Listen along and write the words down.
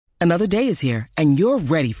Another day is here, and you're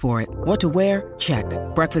ready for it. What to wear? Check.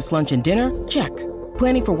 Breakfast, lunch, and dinner? Check.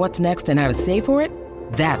 Planning for what's next and how to save for it?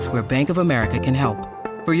 That's where Bank of America can help.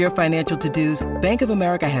 For your financial to-dos, Bank of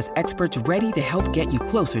America has experts ready to help get you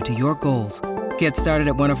closer to your goals. Get started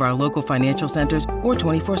at one of our local financial centers or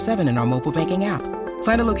 24/7 in our mobile banking app.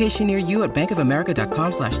 Find a location near you at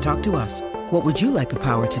bankofamerica.com/talktous. What would you like the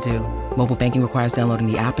power to do? Mobile banking requires downloading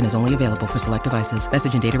the app and is only available for select devices.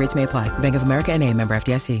 Message and data rates may apply. Bank of America N.A., member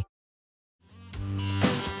FDIC.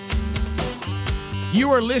 You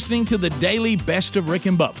are listening to the Daily Best of Rick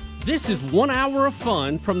and Bubba. This is 1 hour of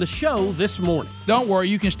fun from the show this morning. Don't worry,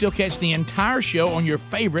 you can still catch the entire show on your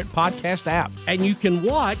favorite podcast app. And you can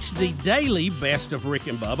watch the Daily Best of Rick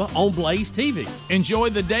and Bubba on Blaze TV. Enjoy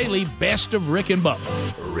the Daily Best of Rick and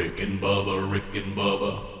Bubba. Rick and Bubba, Rick and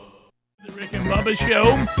Bubba. The Rick and Bubba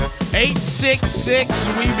Show.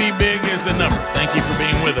 866-WE-BE-BIG is the number. Thank you for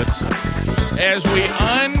being with us as we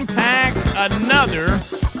unpack another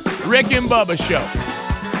Rick and Bubba Show.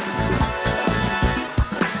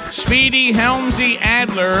 Speedy, Helmsy,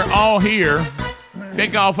 Adler, all here.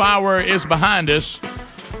 Kickoff hour is behind us.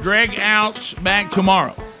 Greg out back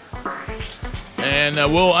tomorrow. And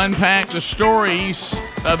we'll unpack the stories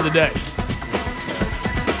of the day.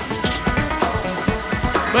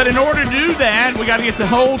 But in order to do that, we got to get the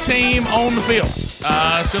whole team on the field.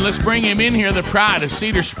 So let's bring him in here, the pride of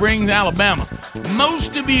Cedar Springs, Alabama.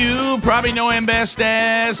 Most of you probably know him best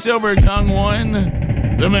as Silver Tongue One,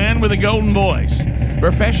 the man with a golden voice,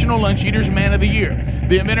 Professional Lunch Eaters Man of the Year,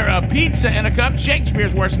 the inventor of pizza and a cup,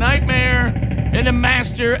 Shakespeare's worst nightmare, and the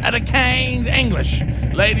master of the King's English.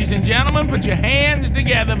 Ladies and gentlemen, put your hands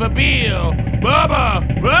together for Bill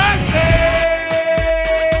Bubba Bussey!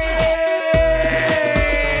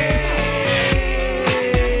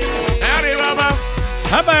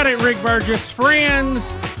 How about it, Rick Burgess?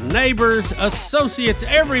 Friends, neighbors, associates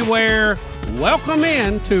everywhere, welcome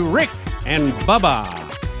in to Rick and Bubba.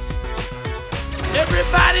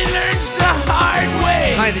 Everybody learns the hard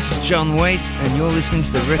way. Hi, this is John Waite, and you're listening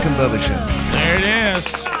to the Rick and Bubba Show. There it is.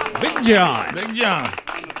 Big John. Big John.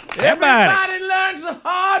 Everybody learns the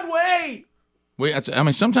hard way.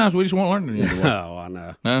 Sometimes we just won't learn it anymore. Oh, I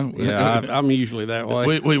know. No? Yeah, I'm usually that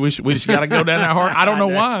way. We just got to go down that hard. I don't know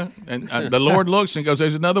why. And the Lord looks and goes,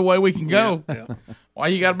 there's another way we can go. Yeah. Why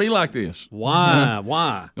you got to be like this? Why?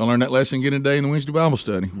 Why? Gonna learn that lesson again today in the Wednesday Bible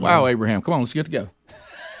study. Wow, Abraham. Come on, let's get together.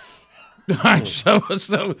 All right, so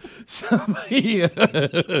yeah.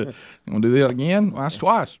 Gonna do that again? Well, that's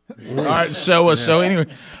twice. All right, so anyway,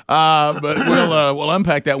 but we'll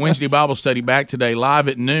unpack that Wednesday Bible study back today, live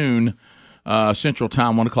at noon Central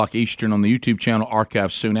Time, 1 o'clock Eastern on the YouTube channel,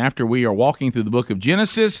 archived soon after. We are walking through the book of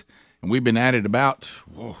Genesis, and we've been at it about.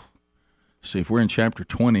 See if we're in chapter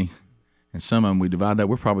 20. And some of them we divide that.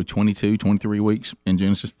 We're probably 22, 23 weeks in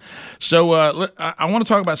Genesis. So I want to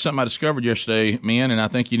talk about something I discovered yesterday, men, and I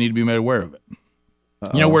think you need to be made aware of it.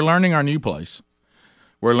 Uh-oh. You know, we're learning our new place.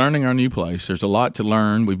 There's a lot to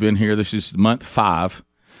learn. We've been here. This is month 5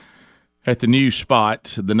 at the new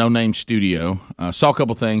spot, the No Name Studio. Saw a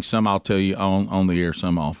couple things. Some I'll tell you on the air,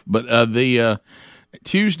 some off. But the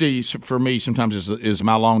Tuesdays for me sometimes is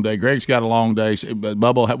my long day. Greg's got a long day.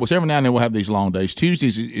 Bubba, every now and then we'll have these long days.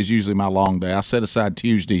 Tuesdays is usually my long day. I set aside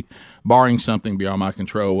Tuesday, barring something beyond my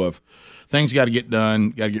control of things got to get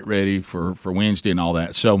done, got to get ready for Wednesday and all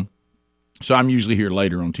that. So I'm usually here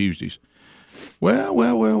later on Tuesdays. Well.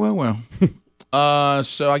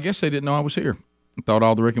 So I guess they didn't know I was here. I thought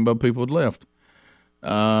all the Rick and Bubba people had left.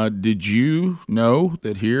 Did you know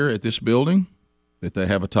that here at this building that they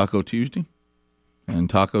have a Taco Tuesday? And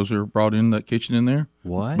tacos are brought in that kitchen in there.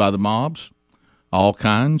 What? By the mobs. All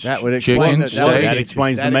kinds. That would explain chicken, that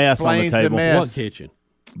explains the mess on the table. What kitchen?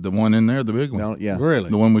 The one in there, the big one. Well, yeah. Really?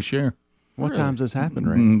 The one we share. What time's this happen,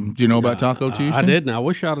 Ray? Do you know about Taco Tuesday? I didn't. I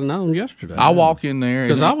wish I'd have known yesterday. I walk in there.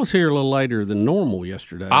 Because I was here a little later than normal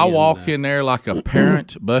yesterday. I walk in there like a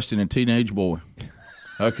parent busting a teenage boy.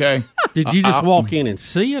 Okay. Did you just walk in and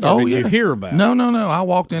see it, or did you hear about it? No. I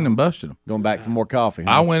walked in and busted them. Going back for more coffee.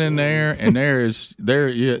 Huh? I went in there, and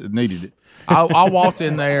needed it. I walked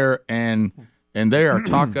in there, and there are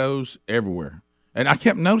tacos everywhere. And I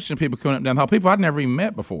kept noticing people coming up down the hall, people I'd never even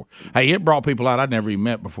met before. Hey, it brought people out I'd never even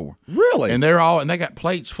met before. Really? And they got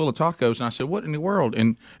plates full of tacos, and I said, what in the world?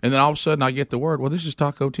 And then all of a sudden I get the word, well, this is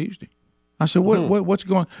Taco Tuesday. I said, what's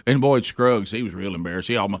going on? And boy, Scruggs, he was real embarrassed.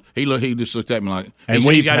 He just looked at me like, and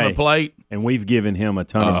he's got him a plate. And we've given him a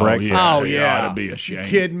ton of breakfast. Yeah. To be ashamed. You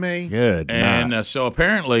kidding me? Good. And so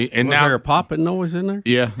apparently, and was now there a popping noise in there?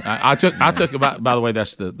 Yeah, I took about. By the way,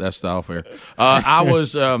 that's the off air.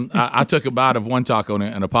 I took a bite of one taco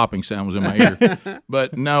and a popping sound was in my ear.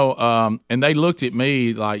 But no, and they looked at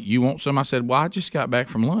me like, "You want some?" I said, "Well, I just got back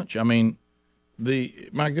from lunch. I mean,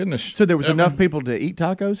 my goodness." So there was enough people to eat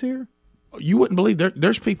tacos here? You wouldn't believe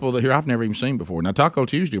there's people that here I've never even seen before. Now Taco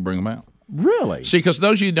Tuesday will bring them out. Really? See, because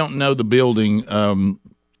those of you who don't know the building,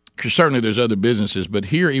 certainly there's other businesses, but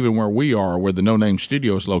here, even where we are, where the No Name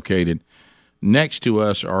Studio is located, next to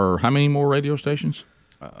us are how many more radio stations?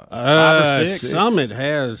 5 or 6. Summit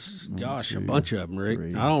has, a bunch of them, Rick.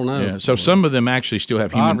 3. I don't know. Yeah, so some of them actually still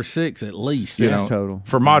have 5 or 6 at least. Yes, total.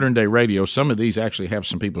 For modern day radio, some of these actually have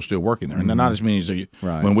some people still working there, and they're not as many as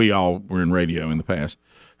when we all were in radio in the past.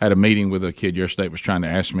 Had a meeting with a kid yesterday that was trying to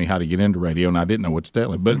ask me how to get into radio, and I didn't know what to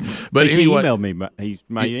tell him. But anyway, he emailed me. He's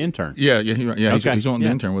my intern. Yeah. He's on the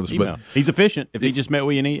intern with us. Email. But he's efficient. If he just met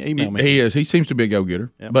with you and email me, he is. He seems to be a go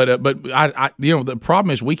getter. Yep. But I the problem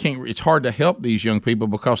is we can't. It's hard to help these young people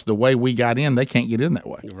because the way we got in, they can't get in that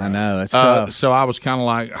way. I know that's tough. So I was kind of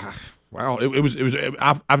like. Wow, it was.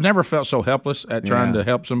 I've never felt so helpless at trying to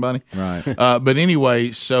help somebody. Right. But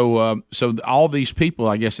anyway, so all these people,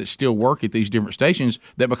 I guess, that still work at these different stations,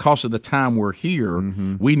 that because of the time we're here,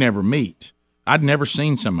 we never meet. I'd never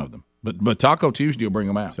seen some of them, but Taco Tuesday will bring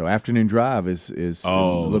them out. So afternoon drive is a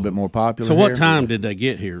little bit more popular. So what here. time did they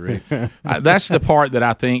get here, Rick? That's the part that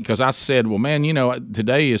I think, because I said, well, man,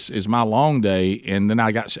 today is my long day, and then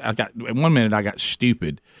I got at 1 minute I got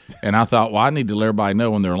stupid. And I thought, well, I need to let everybody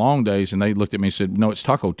know when they're long days. And they looked at me and said, no, it's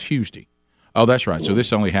Taco Tuesday. Oh, that's right. So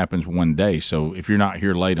this only happens one day. So if you're not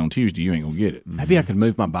here late on Tuesday, you ain't going to get it. Maybe I could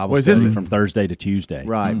move my Bible study from Thursday to Tuesday.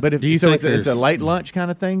 Right. But if it's a late lunch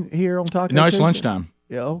kind of thing here on Taco No, it's Tuesday? Lunchtime.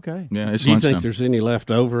 Yeah, okay. Yeah, it's Do you lunchtime. think there's any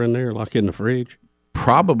left over in there, like in the fridge?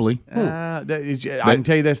 Probably. I can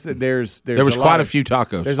tell you this: there was quite a few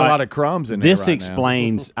tacos. There's a lot of crumbs in there. This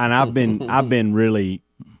explains, and I've been really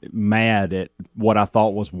mad at what I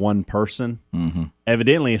thought was one person. Mm-hmm.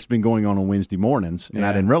 Evidently, it's been going on Wednesday mornings, and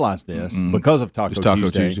I didn't realize this because of Taco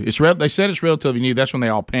Tuesday. They said it's relatively new. That's when they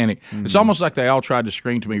all panicked. It's almost like they all tried to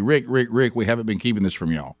scream to me, Rick, we haven't been keeping this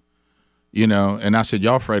from y'all. And I said,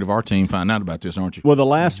 y'all afraid of our team finding out about this, aren't you? Well, the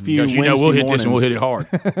last few Wednesday we'll hit mornings, this and we'll hit it hard.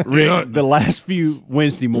 Rick, the last few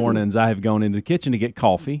Wednesday mornings, I have gone into the kitchen to get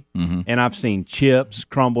coffee, and I've seen chips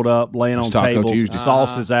crumbled up, laying on tables, Tuesday.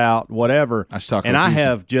 Sauces out, whatever. That's Taco and I Tuesday.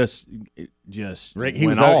 have just Rick, he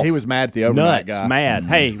was mad at the overnight nuts, guy. mad.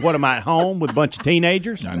 Hey, what am I at home with a bunch of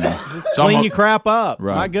teenagers? I know. Clean your crap up.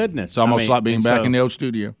 Right. My goodness. It's almost like being back in the old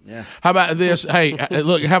studio. Yeah. How about this? Hey,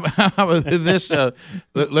 look, how about this?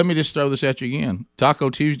 Let me just throw this at you again. Taco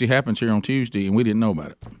Tuesday happens here on Tuesday, and we didn't know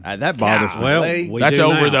about it. That bothers me. Well, we That's do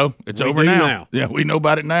over, now. though. It's We over do now. Yeah, we know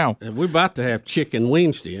about it now. And we're about to have Chicken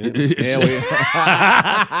Wednesday. Ain't we?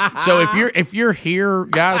 So if you're here,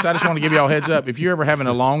 guys, I just want to give you all a heads up. If you're ever having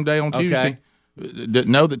a long day on Tuesday,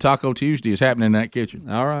 know that Taco Tuesday is happening in that kitchen.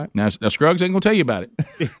 All right. Now Scruggs ain't gonna tell you about it,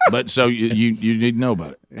 but so you need to know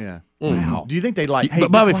about it. Yeah. Wow. Do you think they'd like? Hey,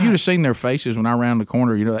 But Bob, if you'd have seen their faces when I round the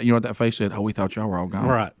corner, you know what that face said? Oh, we thought y'all were all gone.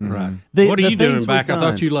 Right. The What are you doing things back? we've I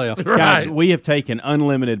thought done. you left. Guys, we have taken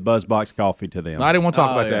unlimited BuzzBox coffee to them. I didn't want to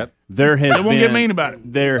talk about that. There has They won't get mean about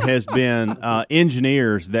it. There has been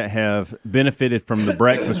engineers that have benefited from the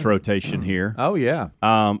breakfast rotation here. Oh yeah.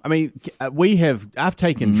 I mean, I've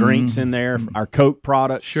taken drinks in there, our Coke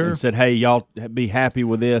products, and said, "Hey, y'all be happy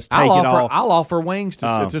with this. Take it all." I'll offer wings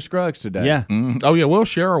to Scruggs today. Yeah, Oh yeah, we'll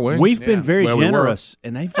share our wings. we've been very Well, we were. generous,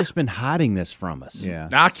 and they've just been hiding this from us.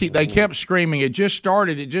 Yeah. They kept screaming. It just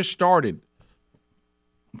started.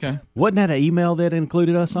 Okay. Wasn't that an email that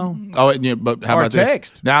included us on? Oh, yeah, but how Or about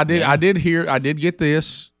text. this? Now I did get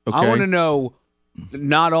this. Okay. I want to know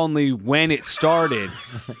not only when it started,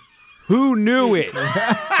 who knew it,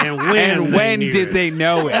 And when did they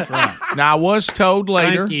know it? Now I was told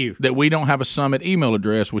later Thank you. that we don't have a Summit email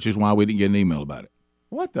address, which is why we didn't get an email about it.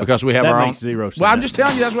 What the? Because we have That our makes own. 0 sense. Well, I'm just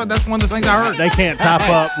telling you that's one of the things I heard. They can't type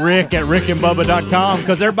up Rick at rickandbubba.com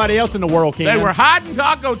because everybody else in the world can. They were hiding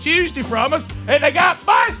Taco Tuesday from us, and they got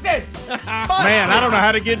busted. Man, I don't know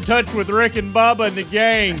how to get in touch with Rick and Bubba and the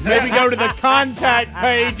gang. Maybe go to the contact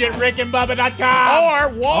page at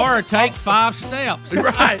rickandbubba.com. Or take 5 steps.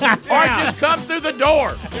 Right. Or just come through the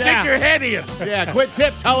door. Stick your head in. Yeah, quit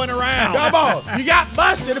tiptoeing around. Come on. You got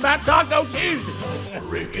busted about Taco Tuesday.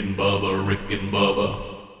 Rick and Bubba, Rick and Bubba.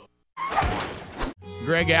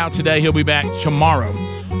 Greg out today. He'll be back tomorrow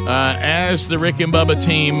as the Rick and Bubba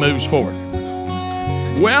team moves forward.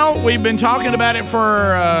 Well, we've been talking about it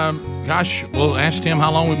for, we'll ask Tim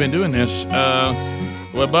how long we've been doing this.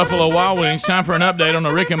 With Buffalo Wild Wings, time for an update on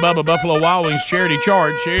the Rick and Bubba Buffalo Wild Wings charity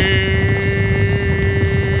charge. Here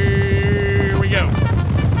we go.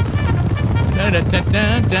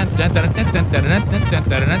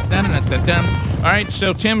 All right,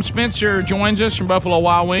 so Tim Spencer joins us from Buffalo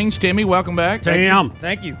Wild Wings. Timmy, welcome back. Tim.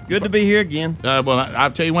 Thank you. Good to be here again. Well, I'll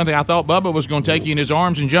tell you one thing. I thought Bubba was going to take you in his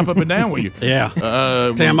arms and jump up and down with you. Yeah.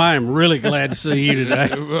 Tim, I am really glad to see you today.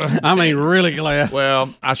 I mean, really glad.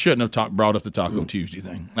 Well, I shouldn't have brought up the Taco Tuesday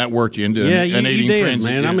thing. That worked you into an you eating did, frenzy.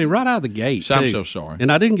 man. Yeah. I mean, right out of the gate. So I'm so sorry.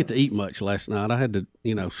 And I didn't get to eat much last night. I had to,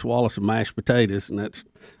 swallow some mashed potatoes, and that's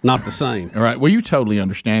not the same. All right. Well, you totally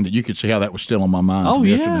understand it. You could see how that was still on my mind from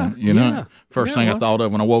yesterday. You know, first thing I thought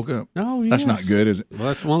of when I woke up. Oh, yeah. That's not good, is it? Well,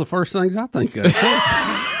 that's one of the first things I think of.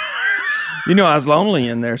 I was lonely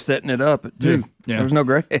in there setting it up at 2. Yeah. There was no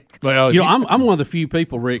Greg. Well, I'm one of the few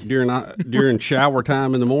people, Rick, during shower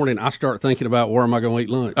time in the morning, I start thinking about where am I going to eat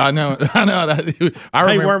lunch. I know. I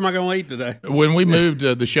remember, where am I going to eat today? When we moved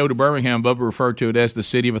the show to Birmingham, Bubba referred to it as the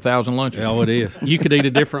city of 1,000 lunches. Oh, it is. You could eat a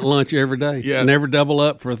different lunch every day. Yeah. Never double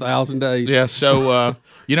up for 1,000 days. Yeah. So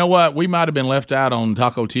you know what? We might have been left out on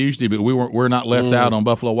Taco Tuesday, but we're not left out on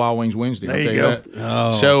Buffalo Wild Wings Wednesday. There I'll tell you you go. that.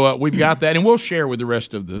 Oh. So we've got that, and we'll share with the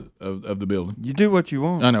rest of the building. You do what you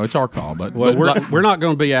want. I know it's our call, but We're not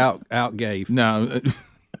going to be out gave. No.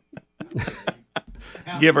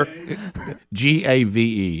 Giver.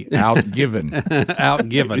 GAVE, outgiven.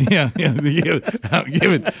 Outgiven. Yeah,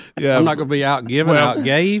 outgiven. Yeah. I'm not going to be outgiven,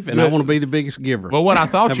 outgave, and I want to be the biggest giver. Well, what I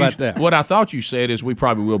thought How about that? you said is we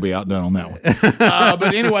probably will be outdone on that one.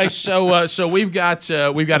 But anyway, so we've got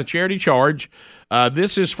a charity charge.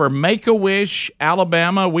 This is for Make-A-Wish,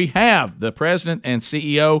 Alabama. We have the president and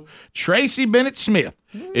CEO, Tracy Bennett Smith,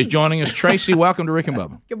 is joining us. Tracy, welcome to Rick and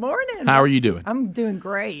Bubba. Good morning. How are you doing? I'm doing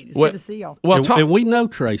great. It's good to see y'all. Well, and we know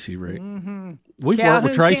Tracy, Rick. Mm-hmm. We've worked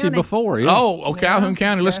with Tracy County. before. Yeah. Oh, Calhoun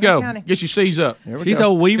County. Let's go. County. Get your C's up. She's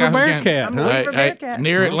old Weaver Calhoun Bearcat, I'm huh? a Weaver Bearcat.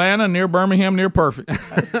 Near Atlanta, near Birmingham, near perfect.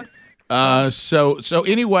 So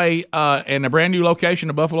anyway, and a brand new location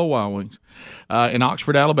of Buffalo Wild Wings in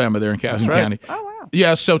Oxford, Alabama, there in Calhoun County. Oh, wow.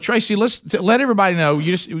 Yeah. So Tracy, let's let everybody know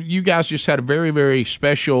you guys just had a very, very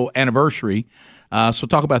special anniversary. So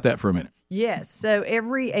talk about that for a minute. Yes. So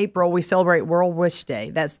every April we celebrate World Wish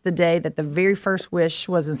Day. That's the day that the very first wish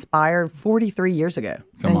was inspired 43 years ago.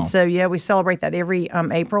 Come on. So we celebrate that every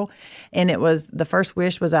April. And the first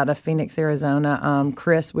wish was out of Phoenix, Arizona.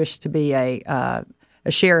 Chris wished to be a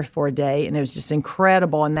sheriff for a day, and it was just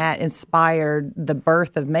incredible. And that inspired the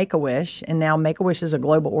birth of Make-A-Wish. And now Make-A-Wish is a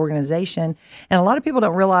global organization. And a lot of people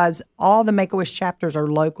don't realize all the Make-A-Wish chapters are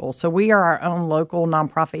local. So we are our own local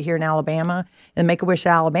nonprofit here in Alabama. And Make-A-Wish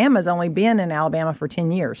Alabama has only been in Alabama for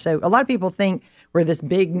 10 years. So a lot of people think we're this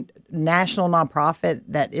big national nonprofit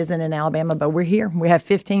that isn't in Alabama, but we're here. We have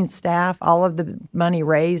 15 staff. All of the money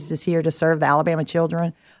raised is here to serve the Alabama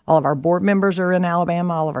children. All of our board members are in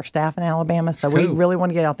Alabama, all of our staff in Alabama. So we really want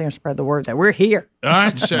to get out there and spread the word that we're here. All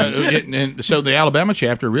right. So the Alabama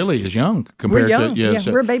chapter really is young compared We're young.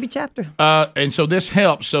 to we're a baby chapter. And so this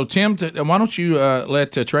helps. So Tim, why don't you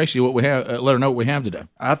let Tracy let her know what we have today?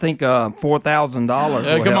 I think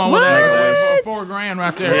 $4,000. Come on, What? $4,000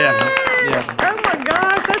 right there. Yeah. Oh my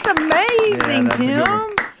gosh, that's amazing, that's a good Tim.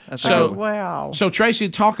 one. So wow. So Tracy,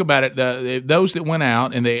 talk about it. Those that went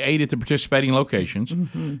out and they ate at the participating locations,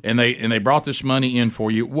 and they brought this money in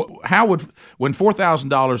for you. How would when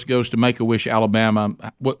 $4,000 goes to Make-A-Wish Alabama?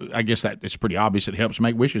 I guess that it's pretty obvious it helps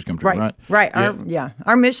make wishes come true, right? Right.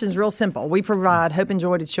 Our mission is real simple. We provide hope and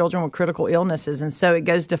joy to children with critical illnesses, and so it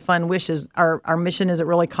goes to fund wishes. Our mission isn't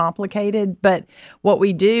really complicated, but what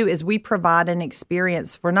we do is we provide an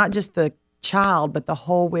experience for not just the child, but the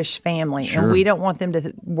whole Wish family. Sure. And we don't want them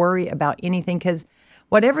to worry about anything because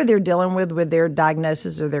whatever they're dealing with their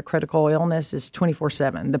diagnosis or their critical illness is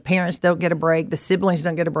 24/7. The parents don't get a break, the siblings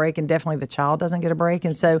don't get a break, and definitely the child doesn't get a break.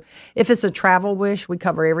 And so if it's a travel wish, we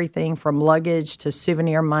cover everything from luggage to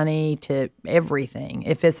souvenir money to everything.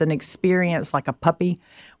 If it's an experience like a puppy,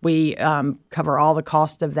 we cover all the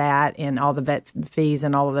cost of that and all the vet fees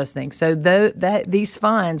and all of those things. So these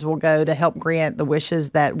funds will go to help grant the wishes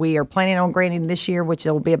that we are planning on granting this year, which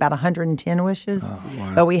will be about 110 wishes. Oh,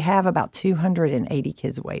 wow. But we have about 280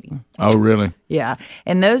 kids waiting. Oh, really? Yeah.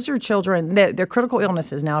 And those are children, they're critical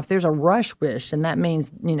illnesses. Now, if there's a rush wish, and that means,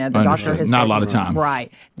 the doctor has not said, a lot of time.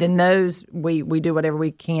 Right. Then those, we do whatever we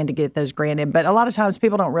can to get those granted. But a lot of times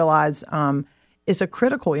people don't realize it's a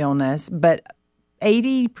critical illness, but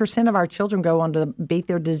 80% of our children go on to beat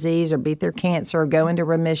their disease or beat their cancer or go into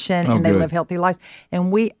remission and they live healthy lives.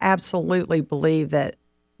 And we absolutely believe that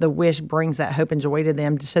the wish brings that hope and joy to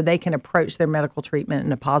them so they can approach their medical treatment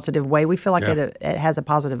in a positive way. We feel like it has a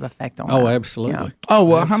positive effect on Oh, that. absolutely. Yeah. Oh,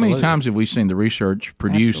 well, how many times have we seen the research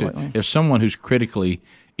produce it? If someone who's critically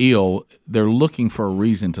ill, they're looking for a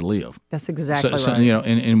reason to live. That's exactly So, right. you know,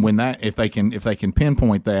 and when that, if they can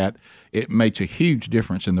pinpoint that, it makes a huge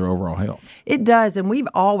difference in their overall health. It does, and we've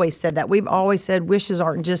always said that. We've always said wishes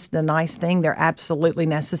aren't just a nice thing; they're absolutely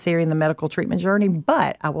necessary in the medical treatment journey.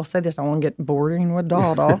 But I will say this: I won't get boring with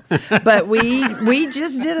Dawdle. But we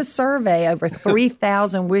just did a survey over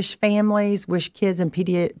 3,000 Wish families, Wish kids, and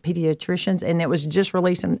pediatricians, and it was just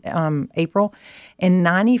released in April. And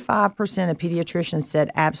 95% of pediatricians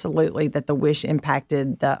said absolutely that the Wish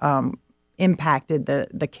impacted the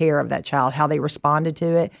care of that child, how they responded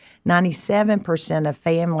to it. 97% of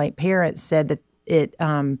parents said that it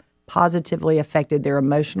positively affected their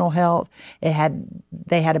emotional health. They had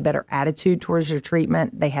a better attitude towards their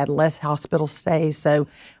treatment. They had less hospital stays. So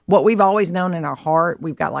what we've always known in our heart,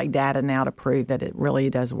 we've got like data now to prove that it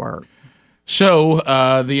really does work. So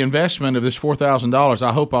the investment of this $4,000,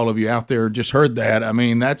 I hope all of you out there just heard that. I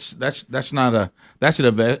mean, that's an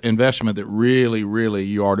investment that really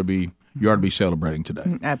you ought to be celebrating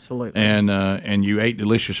today. Absolutely. And you ate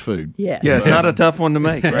delicious food. Yeah. Yeah, it's not a tough one to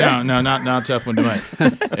make, right? No, not a tough one to make.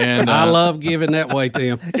 And I love giving that way,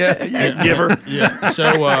 Tim. Yeah, giver. Yeah.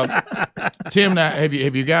 So, Tim, now have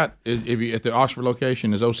you at the Oxford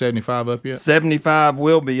location? Is 075 up yet? 75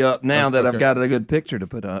 will be up now that okay. I've got a good picture to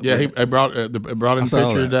put up. Yeah, he brought in the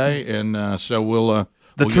picture today, and so we'll.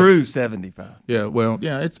 True 75. Yeah, well,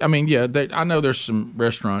 yeah. I know there's some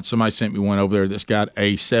restaurants. Somebody sent me one over there that's got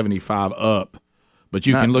a 75 up, but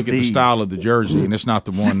you can look at the style of the jersey, and it's not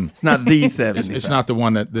the one. It's not the 75. It's not the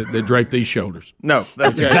one that draped these shoulders. No,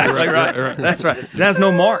 that's exactly right. That's right. It has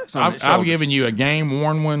no marks on it. I've given you a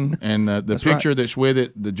game-worn one, and the picture that's with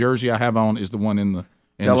it, the jersey I have on, is the one in the.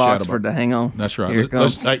 Tell Oxford to hang on. That's right. Here it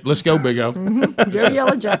comes. Let's go, Big O. Go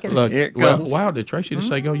Yellow Jackets. Look, Here it comes. wow, did Tracy just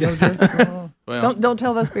say go Yellow Jackets? Well, Don't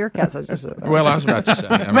tell those Bearcats I just said that. well, I was about to say.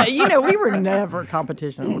 I mean, But we were never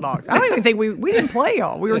competition with dogs. I don't even think we didn't play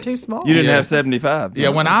y'all. We were too small. You didn't have 75. yeah,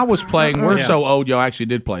 when I was playing, we're so old. Y'all actually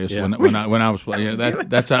did play us when I was playing. Yeah,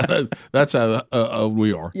 that's how old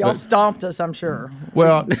we are. Y'all stomped us, I'm sure.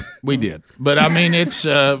 Well, we did, but I mean, it's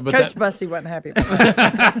Coach Bussey wasn't happy about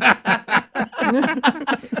that.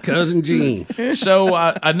 Cousin Gene. So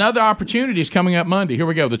another opportunity is coming up Monday. Here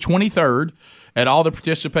we go, the 23rd, at all the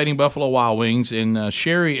participating Buffalo Wild Wings. And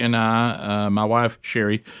Sherry and I, my wife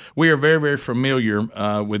Sherry, we are very, very familiar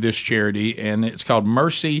with this charity, and it's called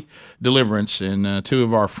Mercy Deliverance. And two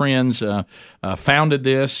of our friends founded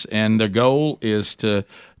this, and their goal is to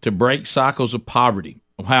break cycles of poverty.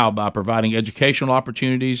 How? By providing educational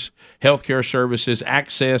opportunities, healthcare services,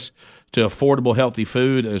 access to affordable, healthy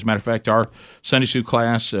food. As a matter of fact, our Sunday school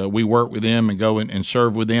class, we work with them and go and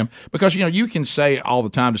serve with them. Because, you can say all the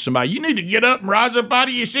time to somebody, you need to get up and rise up out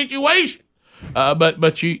of your situation. But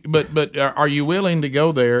are you willing to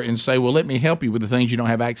go there and say, well, let me help you with the things you don't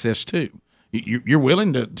have access to? You're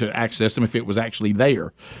willing to access them if it was actually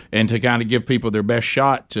there, and to kind of give people their best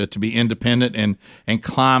shot to be independent and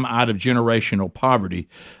climb out of generational poverty.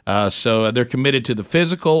 So they're committed to the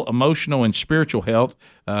physical, emotional, and spiritual health.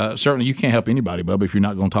 Certainly, you can't help anybody, Bubba, if you're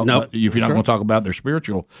not going to talk about going to talk about their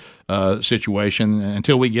spiritual situation.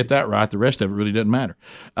 Until we get that right, the rest of it really doesn't matter.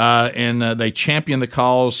 And they champion the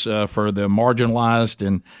cause for the marginalized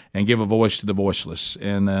and give a voice to the voiceless.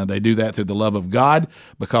 And they do that through the love of God,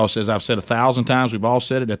 because, as I've said 1,000 times, we've all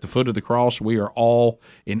said it, at the foot of the cross, we are all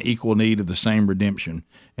in equal need of the same redemption.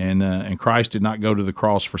 And Christ did not go to the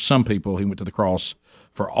cross for some people; He went to the cross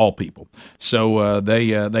for all people. So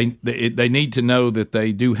they need to know that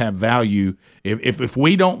they do have value. If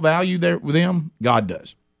we don't value them, God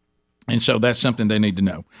does. And so that's something they need to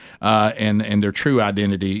know. And their true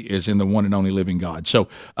identity is in the one and only living God. So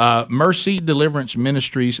Mercy Deliverance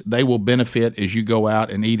Ministries, they will benefit as you go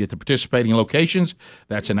out and eat at the participating locations.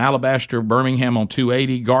 That's in Alabaster, Birmingham on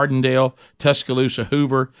 280, Gardendale, Tuscaloosa,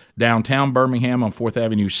 Hoover, downtown Birmingham on 4th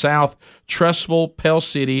Avenue South, Trussville, Pell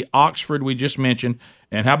City, Oxford, we just mentioned.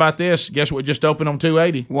 And how about this? Guess what just opened on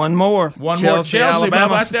 280? One more. Chelsea, Alabama.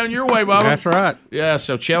 Bubba. That's down your way, Bubba. That's right. Yeah,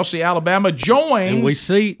 so Chelsea, Alabama joins. And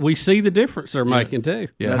we see the difference they're making, too.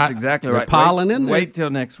 Yeah. That's exactly right. Piling in there. Wait till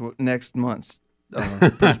next month's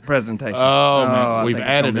presentation. Oh, man. We've I think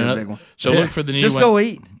it's added gonna be a another. big one. So look for the new one. Just go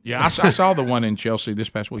eat. Yeah, I saw the one in Chelsea this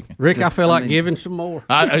past weekend. Rick, I feel like giving some more.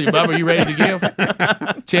 Bubba, you ready to give?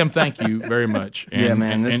 Tim, thank you very much. Yeah,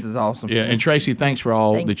 man, this is awesome. Yeah, and Tracy, thanks for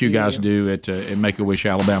all that you guys do at Make-A-Wish,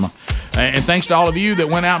 Alabama. And thanks to all of you that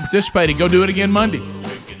went out and participated. Go do it again Monday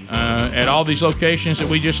at all these locations that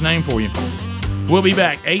we just named for you. We'll be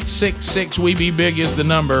back. 866-WE-BE-BIG is the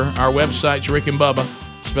number. Our website's Rick and Bubba.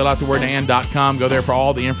 Spell out the word and.com. Go there for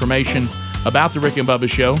all the information about the Rick and Bubba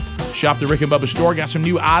Show. Shop the Rick and Bubba store. Got some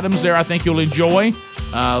new items there I think you'll enjoy.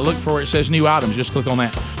 Look for where it says new items. Just click on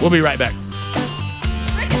that. We'll be right back.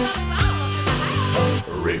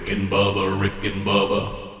 Rick and Bubba, Rick and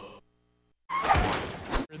Bubba.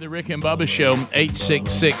 The Rick and Bubba Show,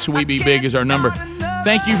 866-WE-BE-BIG is our number.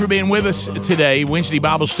 Thank you for being with us today. Wednesday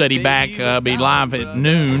Bible study back. Be live at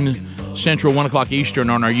noon Central, 1 o'clock Eastern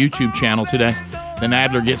on our YouTube channel today. Then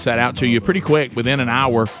Adler gets that out to you pretty quick, within an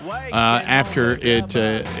hour after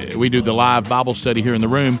we do the live Bible study here in the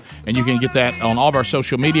room. And you can get that on all of our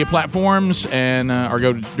social media platforms and or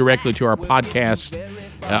go directly to our podcast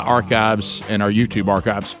archives and our YouTube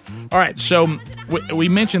archives. All right, so we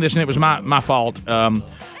mentioned this, and it was my fault.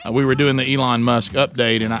 We were doing the Elon Musk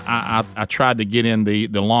update, and I tried to get in the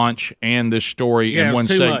launch and this story in one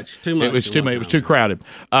segment. Too much. It was too much. It was too crowded.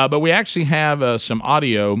 But we actually have some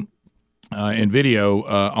audio and video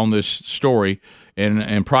on this story,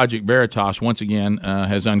 and Project Veritas once again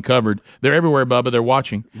has uncovered. They're everywhere, Bubba. They're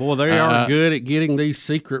watching. Boy, they are good at getting these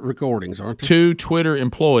secret recordings, aren't they? 2 Twitter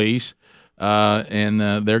employees, and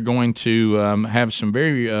they're going to have some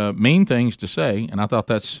very mean things to say. And I thought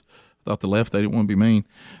the left, they didn't want to be mean.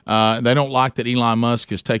 They don't like that Elon Musk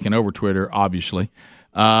has taken over Twitter, obviously.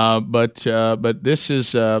 But this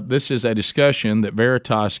is a discussion that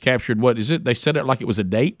Veritas captured. What is it? They said it like it was a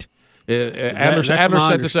date. Adler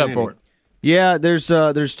set this up for it. Yeah, there's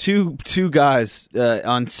two guys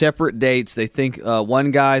on separate dates. They think one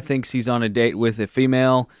guy thinks he's on a date with a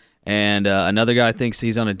female, and another guy thinks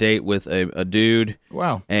he's on a date with a dude.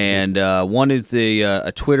 Wow. And one is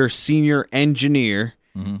a Twitter senior engineer,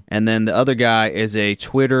 and then the other guy is a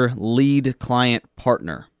Twitter lead client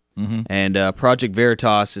partner. And Project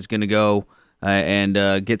Veritas is going to go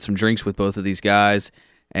and get some drinks with both of these guys.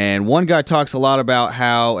 And one guy talks a lot about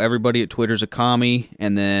how everybody at Twitter's a commie,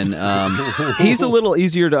 and then he's a little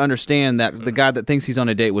easier to understand. That the guy that thinks he's on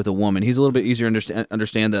a date with a woman, he's a little bit easier to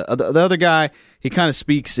understand. The other guy, he kind of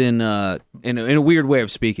speaks in a weird way of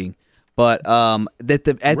speaking. But at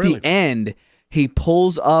the end, he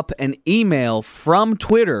pulls up an email from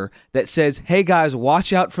Twitter that says, "Hey guys,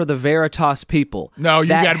 watch out for the Veritas people." No, you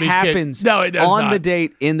got to be kidding. That happens No, it does on not. the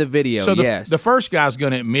date in the video. So yes, the first guy's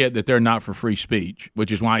going to admit that they're not for free speech,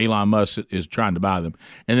 which is why Elon Musk is trying to buy them.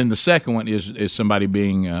 And then the second one is somebody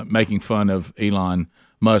being making fun of Elon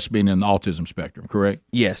Musk being in the autism spectrum, correct?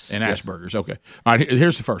 Yes. And Asperger's. Okay. All right,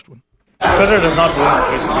 here's the first one. Twitter does not do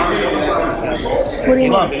free speech. What do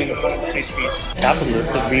you mean? Free speech.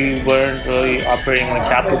 Capitalists, if we weren't really operating in a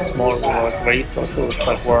capitalist mode, we were very socialist.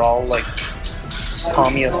 Like, we're all like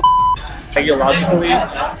communist. Ideologically,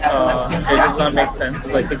 it does not make sense,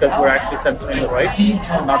 like, because we're actually censoring the right,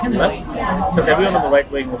 not the left. Because everyone on the right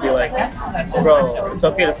wing will be like, bro, it's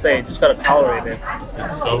okay to say, you just gotta tolerate it.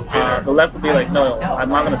 The left will be like, no, I'm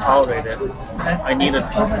not gonna tolerate it. I need it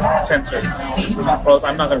censored, or else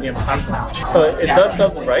I'm not gonna be in the platform. So it does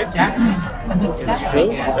serve the right. It's true,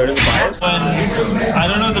 there is a bias. I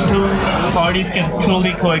don't know if the two parties can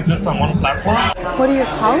truly coexist on one platform. What do your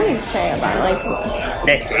colleagues say about it?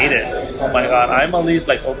 They hate it. Oh my god, I'm at least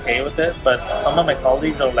like okay with it, but some of my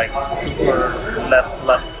colleagues are like super left.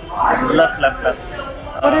 What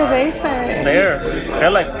do they say?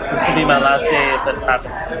 They're like, this will be my last day if it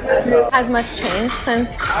happens. So, has much changed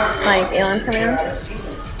since like Elon's coming out?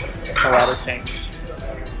 a lot has changed.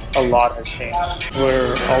 A lot has changed.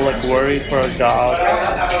 We're all like worried for our jobs.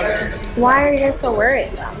 Why are you guys so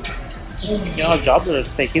worried? You know, jobs are at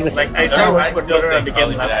stake. He's like, I started working for Twitter and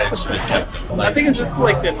became left. I think it's just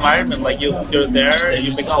like the environment. Like you're there and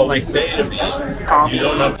you become like this calm. We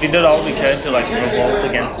did all we could to like revolt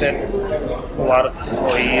against it. A lot of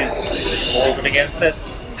employees revolted against it.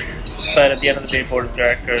 But at the end of the day, board of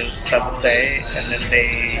directors have the say, and then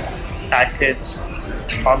they acted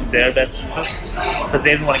on their best interest because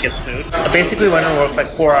they didn't want to get sued. I basically went to work like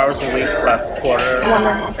 4 hours a week last quarter.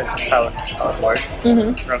 That's just how it works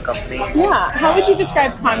in our company. Yeah. How would you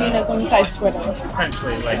describe communism besides Twitter?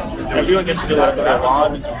 Essentially, like everyone gets to do whatever they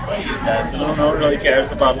want. No one really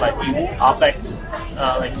cares about like OpEx.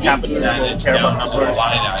 Like capitalists will care about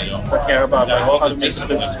numbers, but care about like how to make the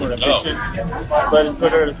business more efficient. But in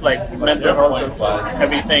Twitter, it's like mental health is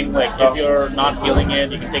everything. Like if you're not feeling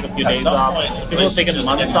it, you can take a few days off. People have taken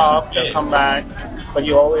months off, they'll come back. But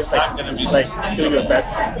you always like do your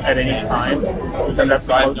best at any time, and that's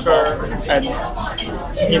the culture. And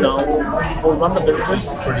you know, we'll run the business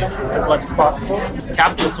as much as possible.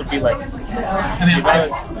 Capitalists would be like, you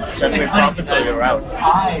gotta generate profits or you're out.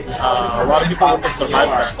 A lot of people wouldn't survive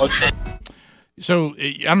that culture. So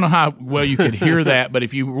I don't know how well you could hear that, but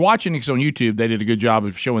if you were watching this on YouTube, they did a good job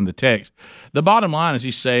of showing the text. The bottom line is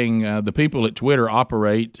he's saying the people at Twitter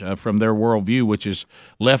operate from their worldview, which is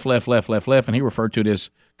left, and he referred to it as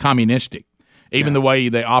communistic. Even the way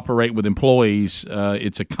they operate with employees,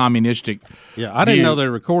 it's a communistic. Yeah, I didn't know they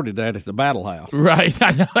recorded that at the Battle House. Right,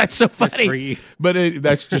 I know, that's so Just for funny. you. But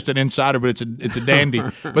that's just an insider. But it's a dandy.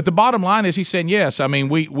 But the bottom line is, he's saying yes. I mean,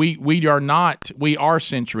 we are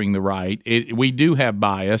censoring the right. We do have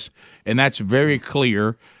bias, and that's very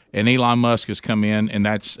clear. And Elon Musk has come in, and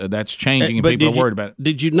that's changing, and people are worried about it.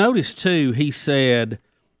 Did you notice too? He said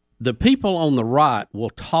the people on the right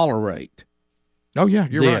will tolerate. Oh yeah,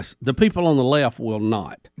 you're right. The people on the left will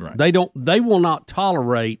not. Right. They will not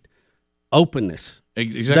tolerate openness.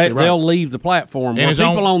 Exactly right. They'll leave the platform. And When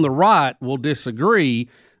people on the right will disagree,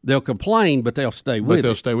 they'll complain, but they'll stay with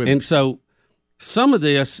it. And so some of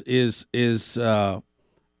this is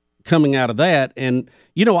coming out of that. And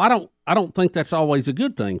I don't think that's always a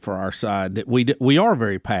good thing for our side, that we are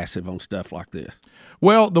very passive on stuff like this.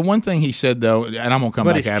 Well, the one thing he said, though, and I'm going to come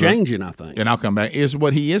back at it. But it's changing, I think. And I'll come back, is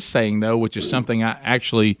what he is saying, though, which is something I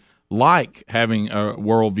actually like, having a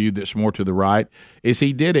worldview that's more to the right, is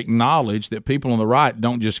he did acknowledge that people on the right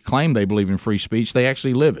don't just claim they believe in free speech, they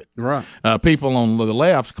actually live it. Right. People on the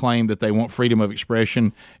left claim that they want freedom of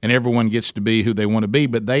expression and everyone gets to be who they want to be,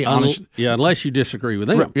 but they honestly... Yeah, unless you disagree with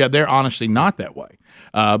them. Yeah, they're honestly not that way.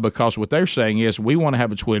 Because what they're saying is, we want to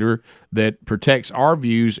have a Twitter that protects our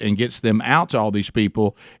views and gets them out to all these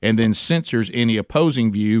people, and then censors any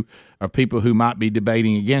opposing view of people who might be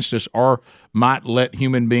debating against us, or might let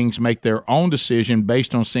human beings make their own decision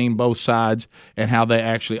based on seeing both sides and how they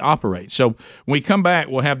actually operate. So when we come back,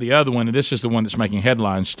 we'll have the other one, and this is the one that's making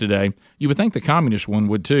headlines today. You would think the communist one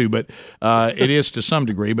would too, but it is to some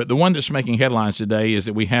degree. But the one that's making headlines today is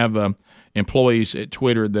that we have employees at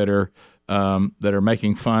Twitter that are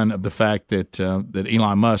making fun of the fact that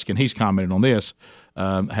Elon Musk, and he's commented on this,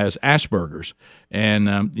 has Asperger's.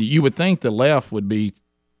 And you would think the left would be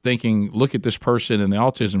thinking, look at this person in the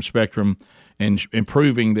autism spectrum, and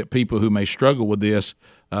proving that people who may struggle with this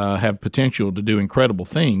have potential to do incredible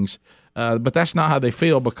things. But that's not how they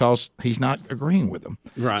feel, because he's not agreeing with them.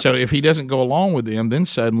 Right. So if he doesn't go along with them, then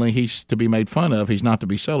suddenly he's to be made fun of. He's not to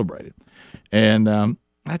be celebrated. And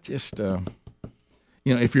I just...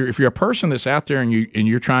 if you're a person that's out there and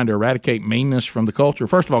you're trying to eradicate meanness from the culture,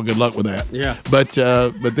 first of all, good luck with that. Yeah. But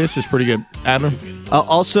this is pretty good. Adler?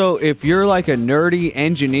 Also, if you're like a nerdy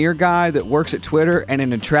engineer guy that works at Twitter and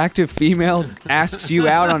an attractive female asks you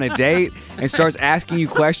out on a date and starts asking you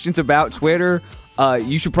questions about Twitter,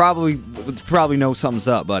 you should probably know something's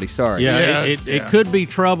up, buddy. Sorry. Yeah, it could be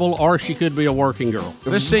trouble, or she could be a working girl.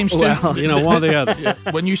 This seems too... one or the other. Yeah.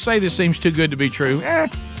 When you say this seems too good to be true,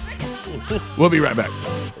 we'll be right back.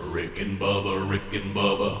 Rick and Bubba, Rick and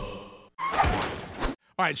Bubba. All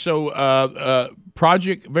right, so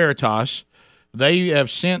Project Veritas, they have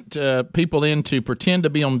sent people in to pretend to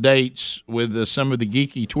be on dates with some of the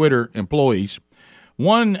geeky Twitter employees.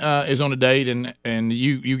 One is on a date, and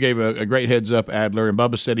you gave a great heads up, Adler, and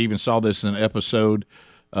Bubba said he even saw this in an episode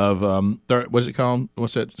of what's it called?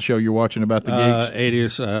 What's that show you're watching about the geeks? It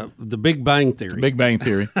is The Big Bang Theory. Big Bang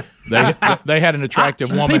Theory. They had an attractive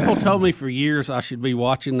woman. People told me for years I should be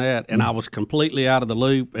watching that, and I was completely out of the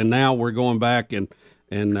loop. And now we're going back and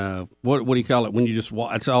what do you call it when you just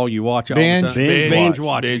watch? That's all you watch all the time. Binge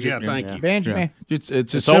watching. Yeah, thank you. Binge. Yeah.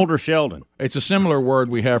 It's older Sheldon. It's a similar word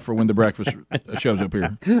we have for when the breakfast shows up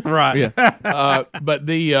here. Right. Yeah.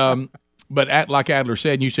 But like Adler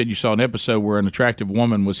said, and you said you saw an episode where an attractive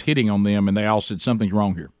woman was hitting on them, and they all said something's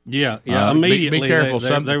wrong here. Yeah. Immediately, be careful.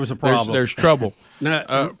 There was a problem. There's trouble.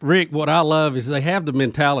 Now, Rick, what I love is they have the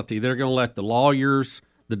mentality they're going to let the lawyers,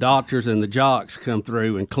 the doctors, and the jocks come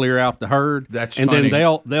through and clear out the herd. That's and funny.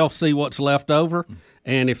 then they'll see what's left over.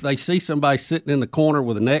 And if they see somebody sitting in the corner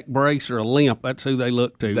with a neck brace or a limp, that's who they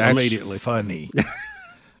look to immediately. That's funny.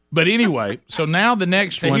 But anyway, so now the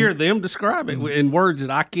next one. To hear them describe it in words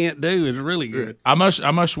that I can't do is really good. I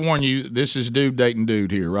must warn you, this is dude dating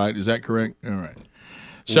dude here, right? Is that correct? All right.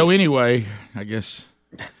 So anyway, I guess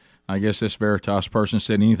this Veritas person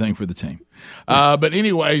said anything for the team. But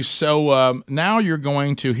anyway, so now you're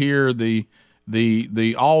going to hear the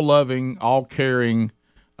all loving, all caring,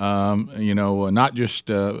 not just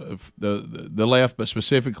the left, but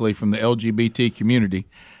specifically from the LGBT community.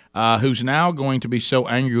 Who's now going to be so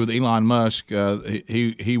angry with Elon Musk,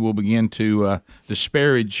 he will begin to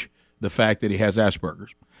disparage the fact that he has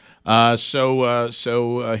Asperger's.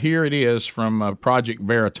 So here it is from Project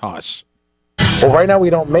Veritas. Well, right now we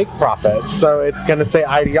don't make profit, so it's going to say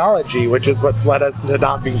ideology, which is what's led us to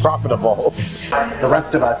not being profitable. The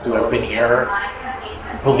rest of us who have been here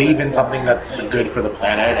believe in something that's good for the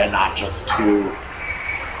planet and not just to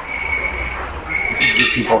give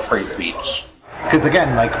people free speech. Because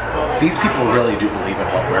again, like, these people really do believe in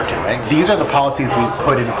what we're doing. These are the policies we've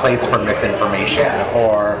put in place for misinformation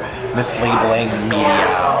or mislabeling media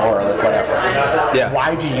or whatever. Yeah.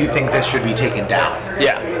 Why do you think this should be taken down?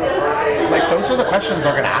 Yeah. Like, those are the questions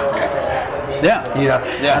they're going to ask him. Yeah. You know,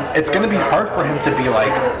 yeah. It's going to be hard for him to be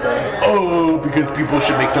like, oh, because people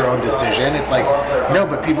should make their own decision. It's like, no,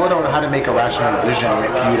 but people don't know how to make a rational decision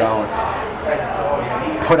if you don't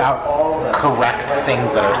put out correct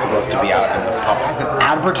things that are supposed to be out in the public. As an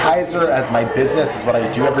advertiser, as my business is what I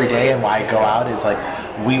do every day and why I go out is like,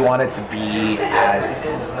 we want it to be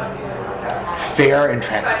as fair and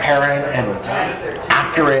transparent and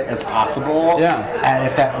accurate as possible. Yeah. And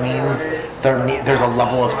if that means there's a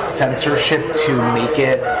level of censorship to make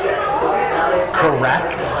it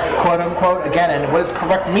correct, quote unquote, again, and what does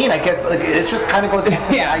correct mean? I guess like, it just kind of goes back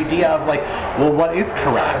to the idea of like, well, what is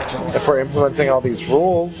correct? If we're implementing all these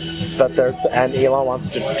rules that and Elon wants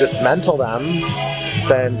to dismantle them,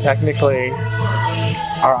 then technically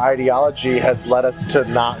our ideology has led us to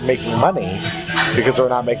not making money because we're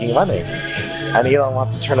not making money. And Elon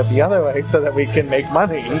wants to turn it the other way so that we can make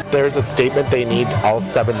money. There's a statement they need all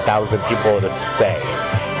 7,000 people to say.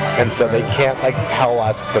 And so they can't like tell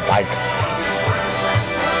us that like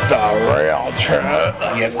the real truth.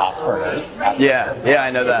 He has Asperger's. Yeah, I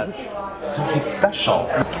know that. So he's special.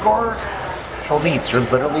 You're special needs. You're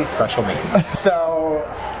literally special needs. So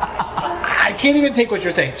I can't even take what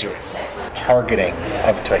you're saying seriously. Targeting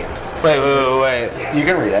of tapes. Wait. You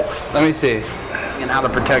can read it. Let me see. And how to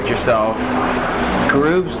protect yourself.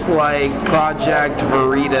 Groups like Project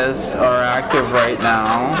Veritas are active right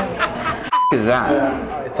now. What is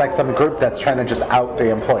that? It's like some group that's trying to just out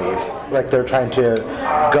the employees. Like they're trying to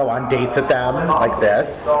go on dates with them like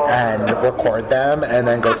this and record them and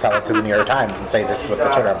then go sell it to the New York Times and say this is what the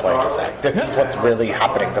Twitter employee just said. This is what's really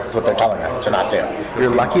happening. This is what they're telling us to not do.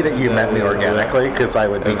 You're lucky that you met me organically because I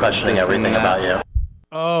would be questioning everything about you.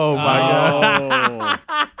 Oh my God.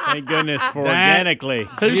 Thank goodness for organically.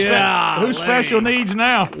 Who's special needs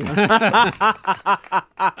now?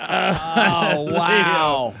 Oh,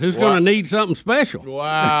 wow. Who's going to need something special?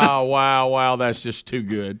 Wow. That's just too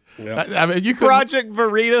good. Yep. I mean, you Project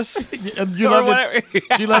Veritas. You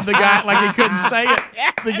love the guy like he couldn't say it.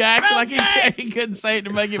 The guy like he couldn't say it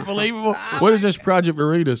to make it believable. What is this Project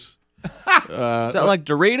Veritas? Is that like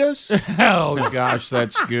Doritos? Oh gosh,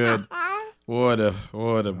 that's good. What a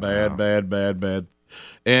bad.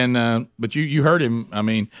 And but you heard him. I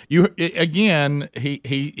mean, he's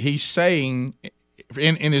saying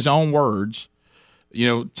in his own words, you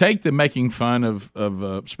know, take the making fun of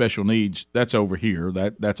special needs. That's over here.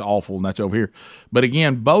 That's awful, and that's over here. But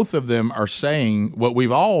again, both of them are saying what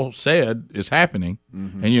we've all said is happening,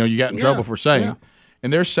 and you know, you got in trouble for saying,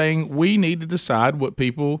 and they're saying we need to decide what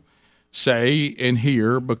people say and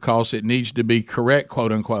hear because it needs to be correct,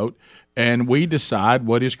 quote unquote, and we decide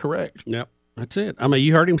what is correct. Yep. That's it. I mean,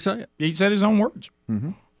 you heard him say it. He said his own words.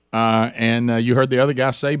 Mm-hmm. And you heard the other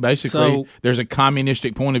guy say, basically, there's a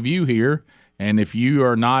communistic point of view here, and if you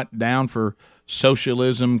are not down for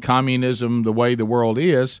socialism, communism, the way the world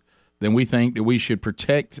is, then we think that we should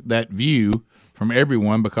protect that view from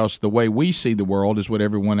everyone because the way we see the world is what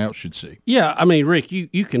everyone else should see. Yeah, I mean, Rick,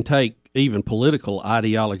 you can take even political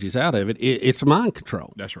ideologies out of it. It's mind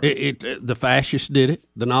control. That's right. The fascists did it.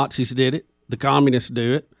 The Nazis did it. The communists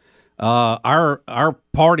do it. Our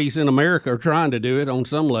parties in America are trying to do it on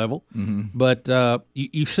some level, but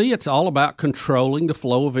you see it's all about controlling the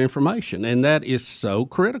flow of information, and that is so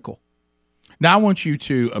critical. Now, I want you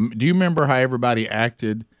to do you remember how everybody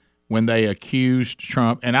acted when they accused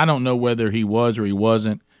Trump? And I don't know whether he was or he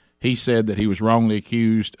wasn't. He said that he was wrongly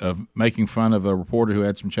accused of making fun of a reporter who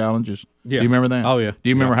had some challenges. Yeah. Do you remember that? Oh, yeah. Do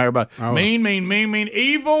you remember how everybody – mean,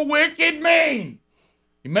 evil, wicked, mean.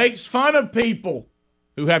 He makes fun of people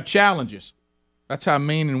who have challenges. That's how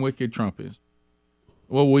mean and wicked Trump is.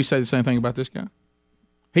 Well, we say the same thing about this guy.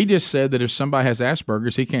 He just said that if somebody has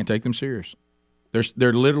Asperger's, he can't take them serious.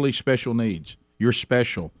 They're literally special needs. You're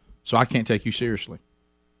special, so I can't take you seriously.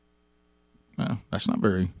 Well, that's not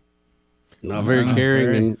very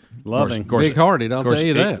caring and loving. Big-hearted, I'll tell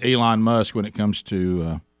you that. Elon Musk, when it comes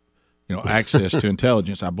to access to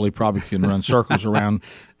intelligence. I believe probably can run circles around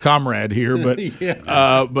Comrade here, but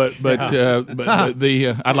I'd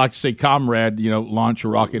like to see Comrade, launch a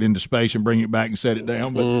rocket into space and bring it back and set it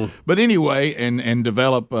down. But anyway, and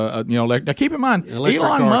develop, now keep in mind,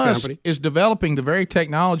 Elon Musk is developing the very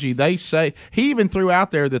technology they say. He even threw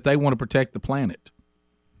out there that they want to protect the planet.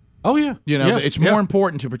 Oh yeah, it's more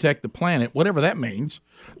important to protect the planet, whatever that means,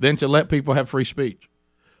 than to let people have free speech.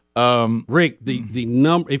 Rick, the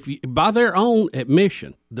number, by their own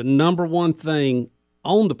admission, the number one thing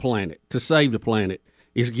on the planet to save the planet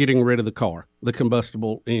is getting rid of the car, the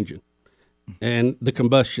combustible engine, and the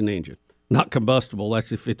combustion engine. Not combustible.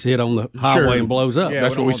 That's if it's hit on the highway and blows up. Yeah,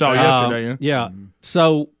 that's what we saw yesterday. Yeah.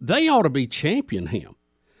 So they ought to be championing him.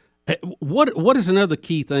 What is another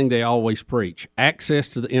key thing they always preach? Access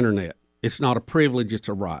to the internet. It's not a privilege; it's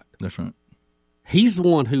a right. That's right. He's the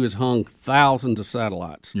one who has hung thousands of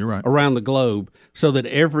satellites around the globe so that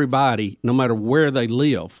everybody, no matter where they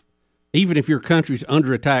live, even if your country's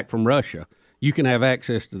under attack from Russia, you can have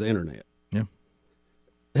access to the internet. Yeah.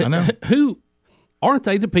 I know. Who aren't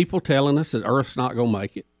they the people telling us that Earth's not going to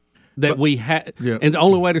make it? That we had, and the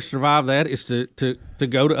only way to survive that is to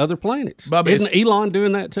go to other planets. Bubba, isn't Elon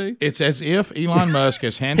doing that too? It's as if Elon Musk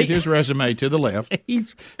has handed his resume to the left.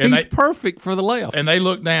 He's perfect for the left, and they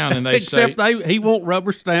look down and they except he won't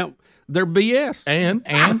rubber stamp their BS.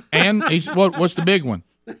 And he's what's the big one?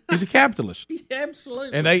 He's a capitalist.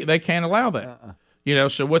 Absolutely, and they can't allow that.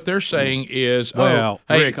 So what they're saying is,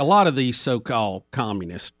 Rick, a lot of these so-called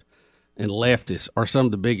communists and leftists are some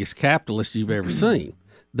of the biggest capitalists you've ever seen.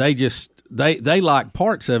 They just they like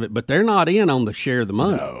parts of it, but they're not in on the share the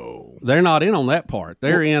money. No, they're not in on that part.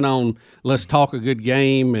 They're in on let's talk a good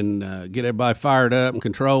game and get everybody fired up and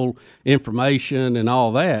control information and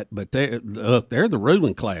all that. But they're the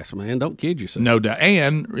ruling class, man. Don't kid yourself. No doubt.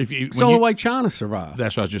 And it's the only way China survived.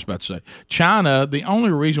 That's what I was just about to say. China. The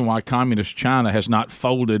only reason why communist China has not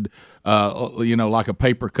folded, like a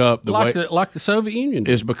paper cup, like the Soviet Union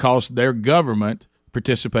did, is because their government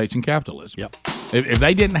participates in capitalism. Yep. If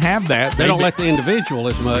they didn't have that, they don't let the individual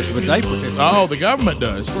as much, but they participate. Oh, the government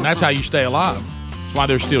does, and that's how you stay alive. That's why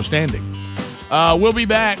they're still standing. We'll be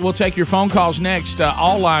back. We'll take your phone calls next.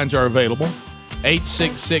 All lines are available.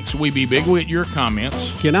 866-WE-BE-BIG. We'll get your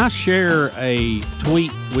comments. Can I share a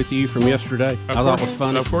tweet with you from yesterday? I thought it was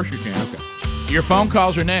funny. Of course you can. Okay. Your phone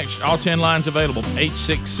calls are next. All 10 lines available.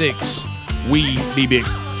 866-WE-BE-BIG.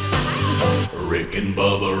 Rick and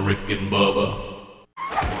Bubba, Rick and Bubba.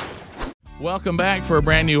 Welcome back for a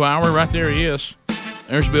brand new hour. Right there he is.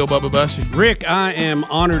 There's Bill Bubba Bussey. Rick, I am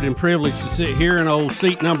honored and privileged to sit here in old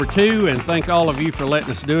seat number 2, and thank all of you for letting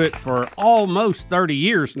us do it for almost 30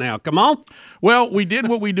 years now. Come on. Well, we did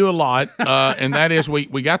what we do a lot, and that is we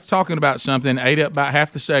got to talking about something, ate up about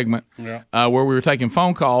half the segment, where we were taking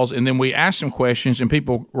phone calls, and then we asked some questions, and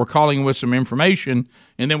people were calling with some information,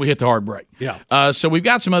 and then we hit the hard break. Yeah. So we've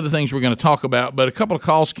got some other things we're going to talk about, but a couple of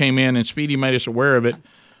calls came in, and Speedy made us aware of it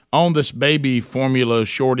on this baby formula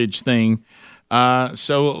shortage thing.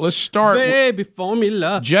 So let's start. Baby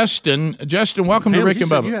formula. Justin, welcome to Rick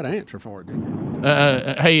and Bubba. You had an answer for it, didn't you?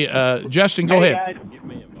 Hey, Justin, go ahead. Guys.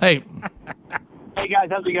 Hey. Hey, guys,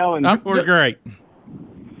 how's it going? We're great.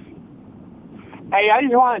 Hey, I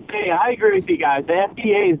just want to say, I agree with you guys. The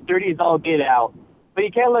FDA is dirty as all get out. But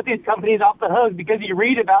you can't let these companies off the hook because you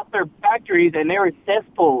read about their factories and they're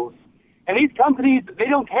cesspools. And these companies, they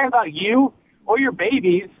don't care about you or your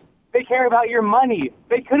babies. They care about your money.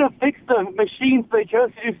 They could have fixed the machines, but they chose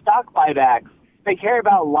to do stock buybacks. They care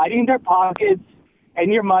about lighting their pockets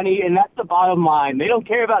and your money, and that's the bottom line. They don't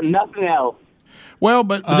care about nothing else. Well,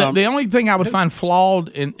 but the only thing I would find flawed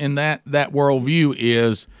in that worldview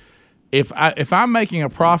is if I'm making a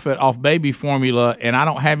profit off baby formula and I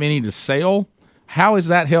don't have any to sell, how has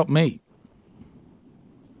that helped me?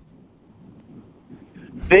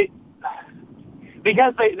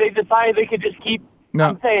 Because they decided they could just keep. No.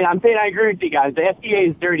 I'm saying I agree with you guys. The FDA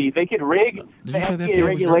is dirty. They could rig the FDA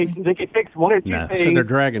regulations. They could fix one or two things. So they're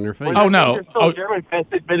dragging their feet. Oh, no. They're still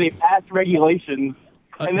German-infested, but they passed regulations.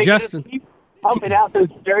 And they Justin, just keep pumping out this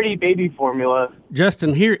dirty baby formula.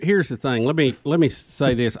 Justin, here's the thing. Let me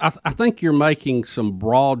say this. I think you're making some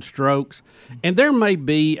broad strokes, and there may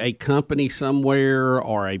be a company somewhere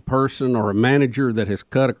or a person or a manager that has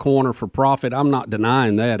cut a corner for profit. I'm not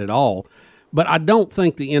denying that at all. But I don't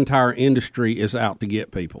think the entire industry is out to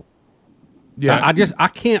get people. Yeah, I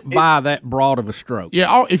can't buy that broad of a stroke.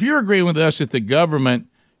 Yeah, if you're agreeing with us that the government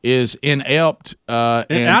is inept,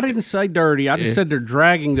 and I didn't say dirty. I just said they're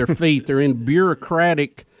dragging their feet. They're in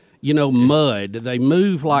bureaucratic, mud. They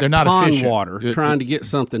move like pond water trying to get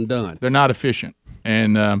something done. They're not efficient,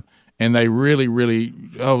 and and they really, really,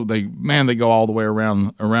 they go all the way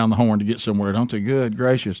around the horn to get somewhere, don't they? Good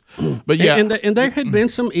gracious! But yeah, and there had been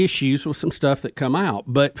some issues with some stuff that come out,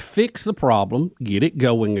 but fix the problem, get it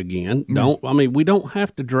going again. We don't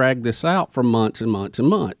have to drag this out for months and months and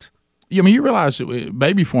months. Yeah, I mean, you realize that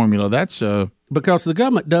baby formula, that's because the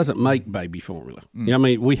government doesn't make baby formula. I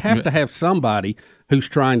mean, we have to have somebody who's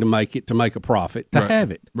trying to make a profit to have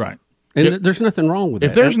it. Right. And there's nothing wrong with that.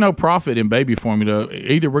 If there's no profit in baby formula,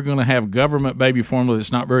 either we're going to have government baby formula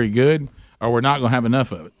that's not very good, or we're not going to have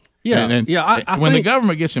enough of it. Yeah, I when the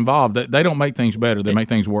government gets involved, they don't make things better; they make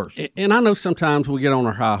things worse. And I know sometimes we get on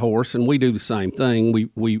our high horse and we do the same thing.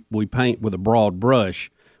 We paint with a broad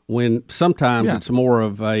brush when sometimes it's more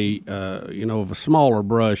of a of a smaller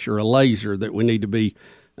brush or a laser that we need to be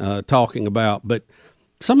talking about. But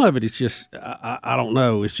some of it is just I don't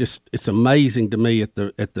know. It's amazing to me at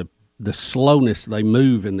the slowness they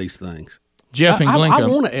move in these things. Jeff and Glencoe. I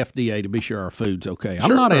want an FDA to be sure our food's okay.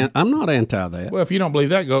 Sure. I'm not anti that. Well, if you don't believe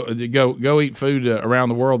that, go eat food around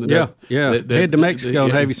the world. Head to Mexico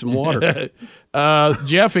and have you some water.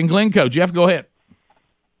 Jeff and Glencoe. Jeff, go ahead.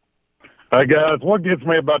 Hey guys, what gets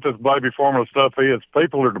me about this baby formula stuff is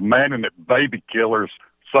people are demanding that baby killers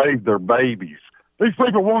save their babies. These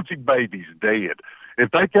people want your babies dead. If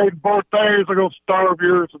they can't abort theirs, they're going to starve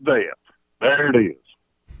yours to death. There it is.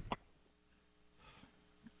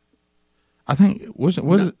 I think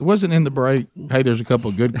wasn't in the break. Hey, there's a couple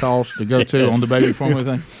of good calls to go to on the baby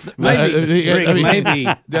formula thing. Maybe.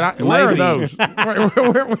 Where are those?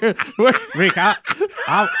 Where? Rick,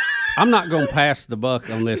 I'm not going to pass the buck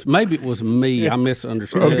on this. Maybe it was me. I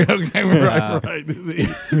misunderstood. Okay, right.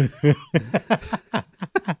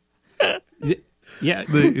 Yeah,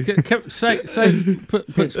 say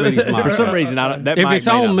put Speedy's mic. For some reason, that if might it's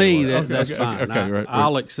on me, that's okay, fine. okay, right.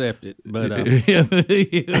 I'll accept it. But you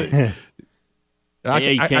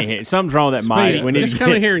can't hear. Something's wrong with that mic. We need just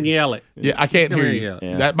come in here and yell it. Yeah, I can't hear you.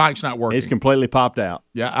 Yeah. That mic's not working. It's completely popped out.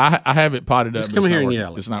 Yeah, I have it potted up. Just come here and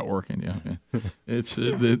yell it. It's not working. Yeah. It's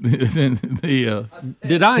Did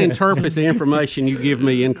I interpret the information you give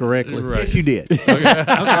me incorrectly? Right. Yes, you did.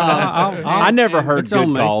 I never heard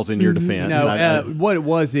good calls in your defense. No, what it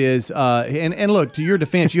was is, and look, to your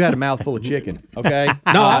defense, you had a mouthful of chicken. Okay.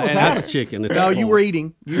 No, I was out of chicken. No, you were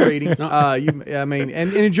eating.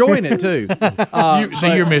 And enjoying it too.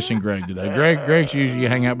 You're missing Greg today. Greg's usually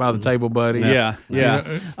hang out by the table, buddy. Yeah.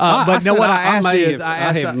 But no, what I asked is,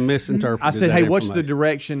 I have misinterpreted. I said, "Hey, what's the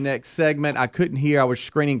direction next segment?" I couldn't hear. I was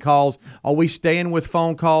screening calls. Are we staying with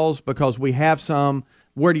phone calls because we have some?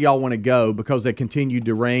 Where do y'all want to go? Because they continued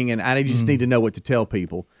to ring, and I just need to know what to tell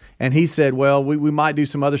people. And he said, "Well, we might do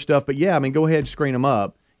some other stuff, but yeah, go ahead and screen them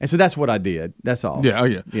up." And so that's what I did. That's all.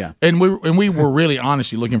 Yeah. And we were really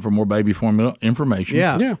honestly looking for more baby formula information.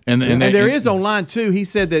 Yeah. And there is online too. He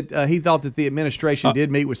said that he thought that the administration did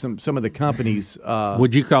meet with some of the companies.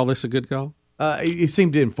 Would you call this a good call? It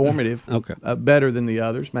seemed informative. Okay. Better than the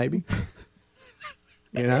others, maybe.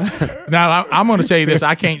 Now I'm going to tell you this.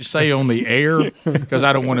 I can't say on the air because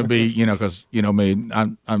I don't want to be, because me.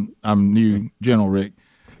 I'm new General Rick.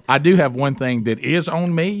 I do have one thing that is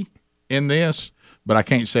on me in this. But I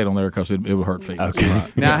can't say it on there because it would hurt feelings. Okay.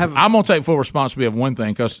 Right. Now I'm going to take full responsibility of one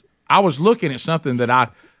thing because I was looking at something that I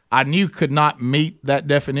knew could not meet that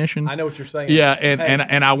definition. I know what you're saying. Yeah,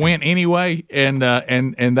 and I went anyway, and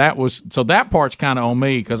that was so that part's kind of on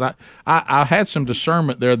me because I had some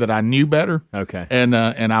discernment there that I knew better. Okay. And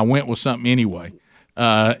I went with something anyway.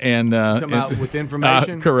 Come out with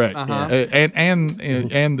information. Correct. Uh-huh.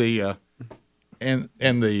 And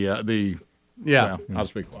the. Yeah, well, I'll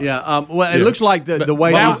speak. Yeah, it looks like the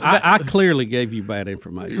way I clearly gave you bad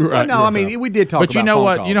information. Right. No, we did talk. But about you know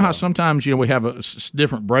what? calls, you know how sometimes we have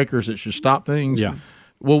different breakers that should stop things. Yeah.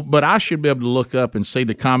 Well, but I should be able to look up and see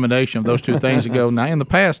the combination of those two things and go, now in the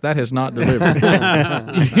past that has not delivered.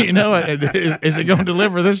 Is it going to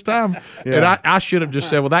deliver this time? Yeah. And I should have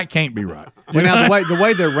just said, well, that can't be right. Well, now the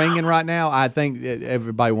way they're ringing right now, I think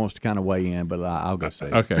everybody wants to kind of weigh in, but I'll go see.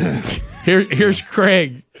 Okay. Here's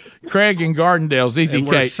Craig. Craig in Gardendale, ZZK. And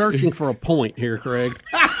we're searching for a point here, Craig.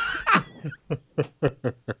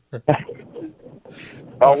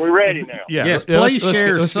 Are we ready now? Yeah. Yes, please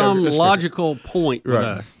share some logical point with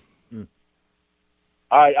us.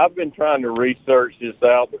 All right, I've been trying to research this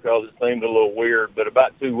out because it seemed a little weird, but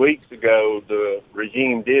about 2 weeks ago, the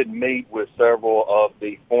regime did meet with several of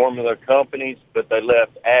the formula companies, but they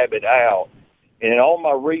left Abbott out. And in all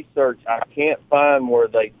my research, I can't find where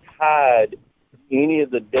they tied any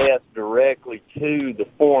of the deaths directly to the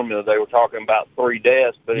formula. They were talking about 3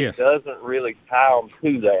 deaths, but It doesn't really tie them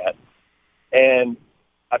to that. And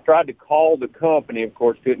I tried to call the company, of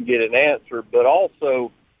course, couldn't get an answer, but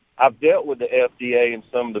also I've dealt with the FDA and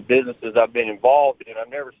some of the businesses I've been involved in. I've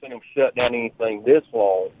never seen them shut down anything this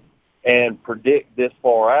long and predict this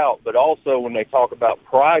far out. But also when they talk about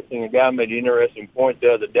pricing, a guy made an interesting point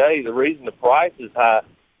the other day. The reason the price is high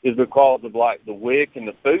is because of like the WIC and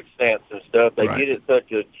the food stamps and stuff. They get it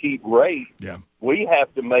such a cheap rate. Yeah. We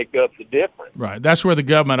have to make up the difference. Right. That's where the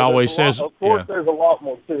government always says. Of course, there's a lot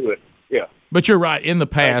more to it. Yeah. But you're right. In the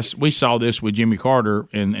past, we saw this with Jimmy Carter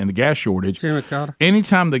and the gas shortage. Jimmy Carter.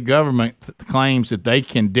 Anytime the government claims that they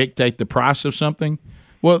can dictate the price of something,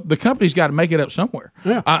 well, the company's got to make it up somewhere.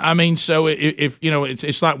 Yeah. I mean, so if you know,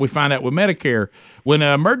 it's like we find out with Medicare when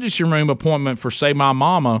an emergency room appointment for, say, my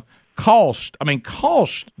mama cost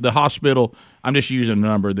the hospital. I'm just using a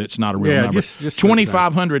number that's not a real number. Just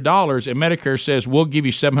 $2,500, and Medicare says we'll give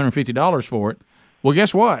you $750 for it. Well,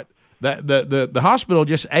 guess what? The hospital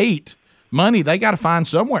just ate money they got to find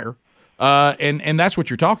somewhere, and that's what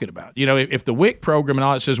you're talking about. You know, if the WIC program and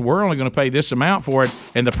all it says we're only going to pay this amount for it,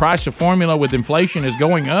 and the price of formula with inflation is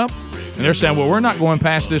going up, and they're saying, well, we're not going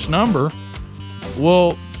past this number.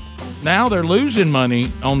 Well, now they're losing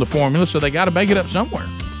money on the formula, so they got to make it up somewhere.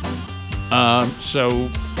 So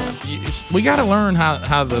we got to learn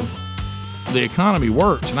how the economy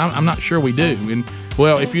works, and I'm not sure we do. And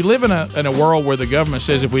well, if you live in a world where the government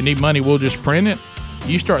says if we need money, we'll just print it,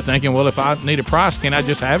 you start thinking, well, if I need a price, can I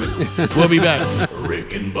just have it? We'll be back.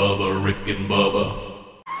 Rick and Bubba, Rick and Bubba.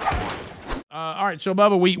 All right, so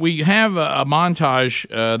Bubba, we have a montage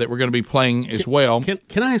that we're going to be playing as well.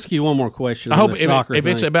 Can I ask you one more question? I hope if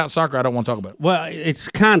it's about soccer, I don't want to talk about it. Well, it's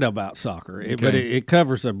kind of about soccer, but it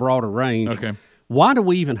covers a broader range. Okay. Why do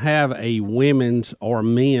we even have a women's or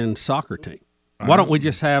men's soccer team? Why don't we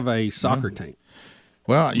just have a soccer team?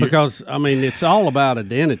 Well, because I mean, it's all about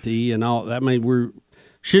identity and all. I mean,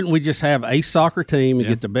 shouldn't we just have a soccer team and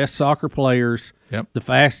get the best soccer players, the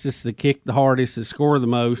fastest, that kick the hardest, that score the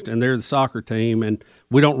most, and they're the soccer team, and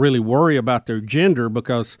we don't really worry about their gender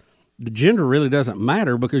because the gender really doesn't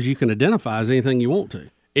matter because you can identify as anything you want to.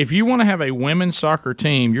 If you want to have a women's soccer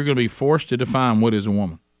team, you're going to be forced to define what is a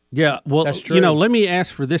woman. Yeah, well, that's true. You know, let me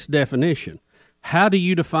ask for this definition. How do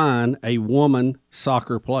you define a woman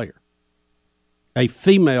soccer player? A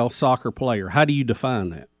female soccer player. How do you define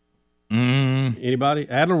that? Anybody?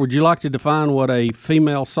 Adler, would you like to define what a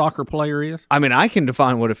female soccer player is? I mean, I can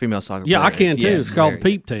define what a female soccer player is. Yeah, I can too. Yes, it's called the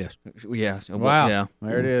PEEP test. Yeah. Wow. Yeah.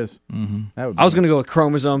 There it is. Mm-hmm. I was going to go with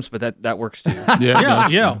chromosomes, but that works too.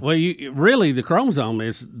 Yeah. Well, really, the chromosome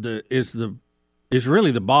is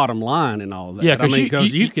really the bottom line in all that. Yeah,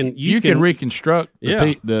 because you can reconstruct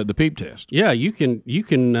the PEEP test. Yeah, you can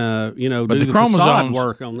but do the chromosomes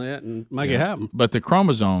work on that and make it happen. But the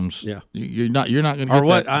chromosomes, you're not going to get or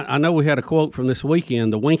what? that. I know we had a quote from this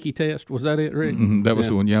weekend. The Winky test, was that it, Rick? Mm-hmm, that was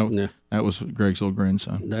the one. Yeah, that was Greg's little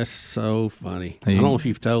grandson. That's so funny. I don't know if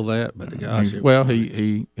you've told that, but gosh,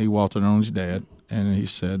 he walked in on his dad and he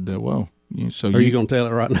said, "Well." So are you going to tell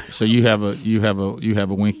it right now? So you have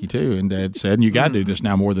a Winky too, and Dad said, and you got to do this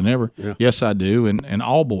now more than ever. Yeah. Yes, I do, and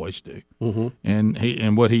all boys do. Mm-hmm.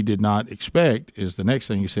 And what he did not expect is the next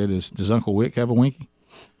thing he said is, does Uncle Wick have a Winky?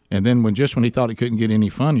 And then when he thought it couldn't get any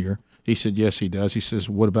funnier, he said, yes, he does. He says,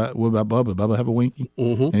 what about Bubba? Bubba have a Winky?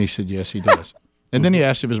 Mm-hmm. And he said, yes, he does. And then he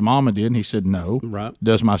asked if his mama did, and he said, no. Right.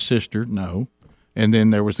 Does my sister? No. And then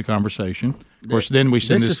there was the conversation. Of course, then we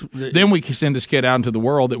send this kid out into the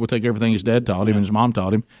world that will take everything his dad taught him and his mom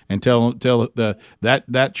taught him, and tell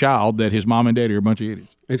that child that his mom and daddy are a bunch of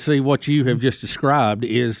idiots. And see, what you have just described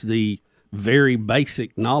is the very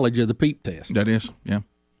basic knowledge of the PEEP test. That is, yeah.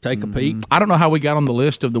 Take a peek. I don't know how we got on the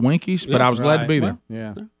list of the Winkies, but I was glad to be there.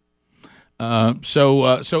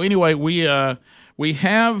 So anyway, we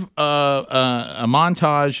have a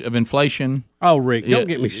montage of inflation. Oh, Rick, don't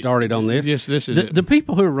get me started on this. Yes, this is the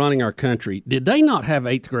people who are running our country. Did they not have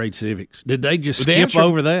 8th grade civics? Did they just skip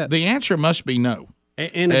over that? The answer must be no.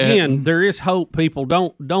 And again, there is hope. People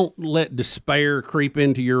don't let despair creep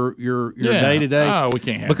into your day to day. Oh, we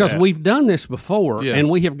can't have because that. we've done this before, and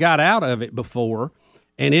we have got out of it before.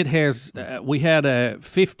 And it has. We had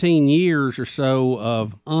 15 years or so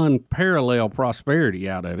of unparalleled prosperity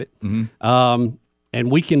out of it,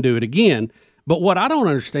 and we can do it again. But what I don't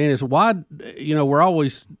understand is why, we're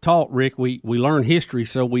always taught, Rick, we learn history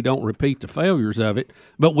so we don't repeat the failures of it,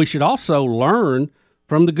 but we should also learn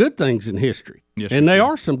from the good things in history. Yes, and there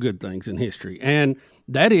are some good things in history, and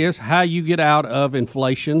that is how you get out of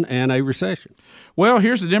inflation and a recession. Well,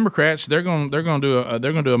 here's the Democrats. They're going to do a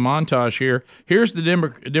montage here. Here's the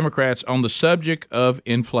Democrats on the subject of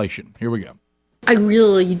inflation. Here we go. I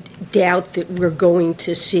really doubt that we're going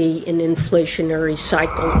to see an inflationary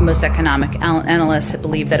cycle. Most economic analysts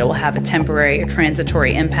believe that it will have a temporary or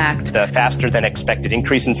transitory impact. The faster than expected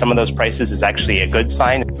increase in some of those prices is actually a good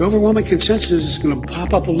sign. The overwhelming consensus is going to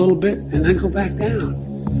pop up a little bit and then go back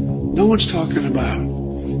down. No one's talking about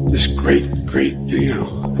this great,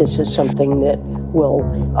 This is something that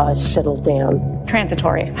will settle down.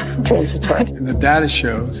 Transitory. Transitory. And the data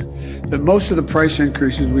shows that most of the price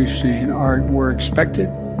increases we've seen were expected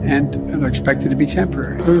and are expected to be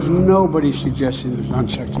temporary. There's nobody suggesting there's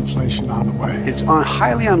unchecked inflation on the way. It's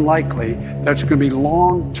highly unlikely that's going to be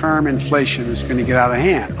long-term inflation that's going to get out of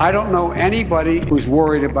hand. I don't know anybody who's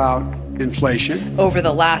worried about inflation. Over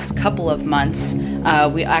the last couple of months,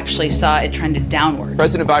 we actually saw it trended downward.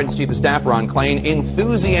 President Biden's chief of staff, Ron Klain,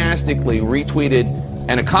 enthusiastically retweeted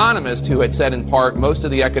an economist who had said in part most of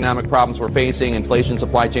the economic problems we're facing, inflation,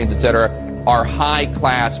 supply chains, et cetera, are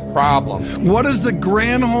high-class problems. What is the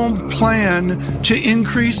Granholm plan to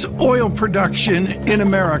increase oil production in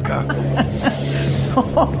America?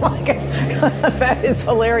 Oh my God, that is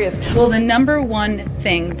hilarious. Well, the number one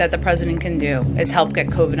thing that the president can do is help get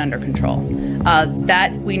COVID under control.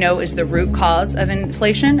 That we know is the root cause of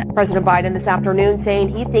inflation. President Biden this afternoon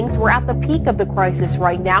saying he thinks we're at the peak of the crisis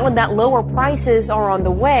right now and that lower prices are on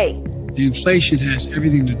the way. The inflation has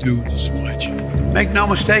everything to do with the supply chain. Make no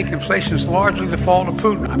mistake, inflation is largely the fault of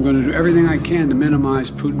Putin. I'm going to do everything I can to minimize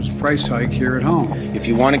Putin's price hike here at home. If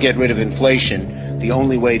you want to get rid of inflation, the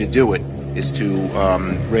only way to do it is to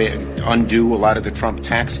undo a lot of the Trump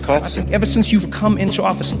tax cuts. I think ever since you've come into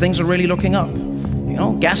office, things are really looking up. You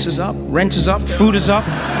know, gas is up, rent is up, food is up,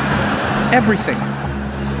 everything.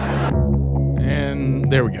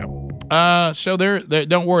 And there we go. So they're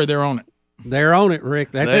don't worry, they're on it. They're on it,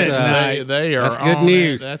 Rick. That's they are. That's good on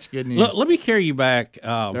news. It. That's good news. Let me carry you back.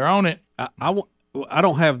 They're on it. I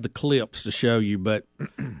don't have the clips to show you, but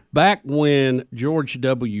back when George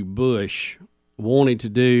W. Bush wanted to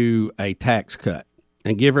do a tax cut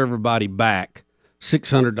and give everybody back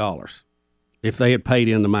 $600 if they had paid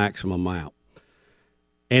in the maximum amount.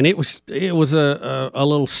 And it was a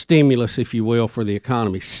little stimulus, if you will, for the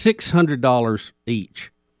economy. $600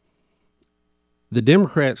 each. The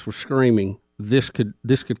Democrats were screaming this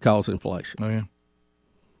could cause inflation. Oh yeah.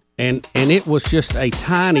 And it was just a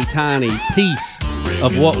tiny piece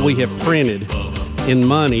of what we have printed in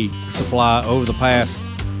money supply over the past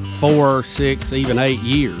 4, 6, even 8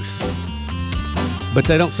 years. But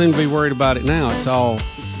they don't seem to be worried about it now. It's all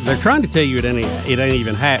they're trying to tell you it ain't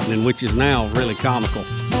even happening, which is now really comical.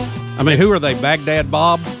 I mean, who are they? Baghdad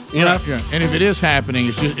Bob? You know? Yeah. And if it is happening,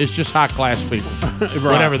 it's just high class people, right.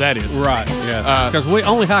 Whatever that is. Right. Yeah. Because we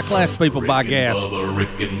only high class people buy gas.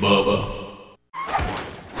 Rick and Bubba.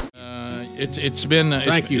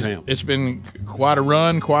 It's been quite a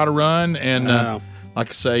run, and like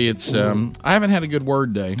I say, it's I haven't had a good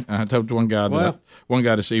word day. I talked to one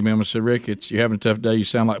guy this evening and said, Rick, you're having a tough day. You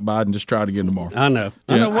sound like Biden. Just try it again tomorrow. I know.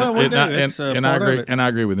 And I agree. And I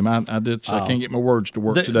agree with him. I can't get my words to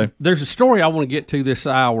work today. There's a story I want to get to this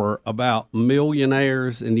hour about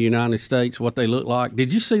millionaires in the United States, what they look like.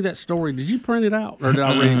 Did you see that story? Did you print it out, or did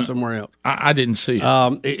I read it somewhere else? I didn't see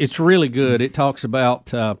it. It's really good. It talks about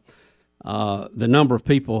the number of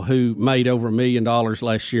people who made over $1 million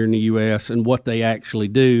last year in the U.S. and what they actually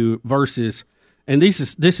do versus, and this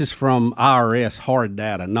is from IRS hard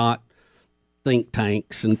data, not think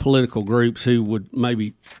tanks and political groups who would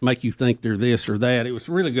maybe make you think they're this or that. It was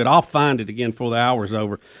really good. I'll find it again before the hour's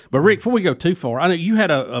over. But Rick, before we go too far, I know you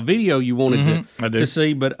had a video you wanted to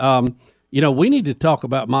see, but we need to talk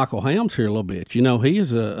about Michael Helms here a little bit. You know, he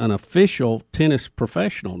is an official tennis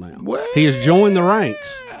professional now. Well, he has joined the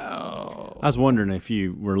ranks. I was wondering if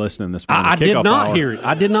you were listening this morning. I did not hear it.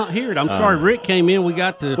 I did not hear it. I'm sorry. Rick came in. We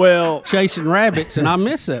got to chasing rabbits, and I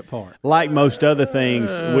missed that part. Like most other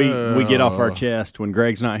things, we get off our chest when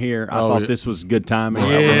Greg's not here. I thought this was good timing for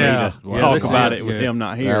me to talk about it with him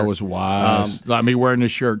not here. That was wise. Like me wearing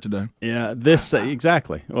this shirt today. Yeah,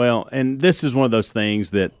 exactly. Well, and this is one of those things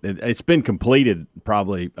that it's been completed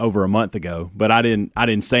probably over a month ago, but I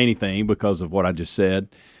didn't say anything because of what I just said.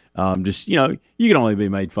 You can only be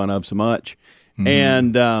made fun of so much.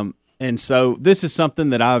 And so this is something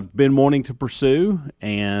that I've been wanting to pursue,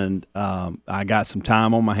 and I got some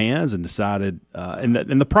time on my hands and decided, and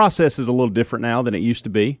the process is a little different now than it used to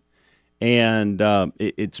be, and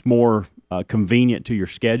it's more convenient to your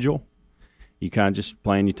schedule. You kind of just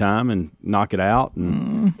plan your time and knock it out,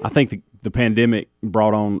 and I think the pandemic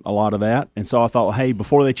brought on a lot of that, and so I thought, well, hey,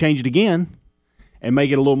 before they change it again and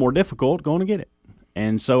make it a little more difficult, go on and get it.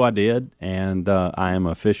 And so I did, and I am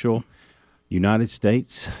official United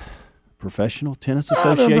States Professional Tennis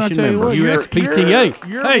Association member. What, USPTA.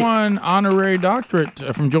 You're one honorary doctorate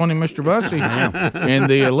from joining Mr. Bussey in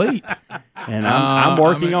the elite. And I'm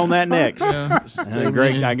working on that next.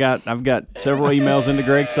 Greg, I've got several emails into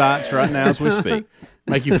Greg Sykes right now as we speak.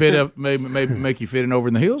 Make you fit up, maybe make you fit in over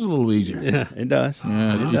in the hills a little easier. Yeah, it does.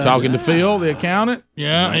 Yeah, you talking to Phil, the accountant?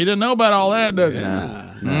 Yeah, he doesn't know about all that, does he?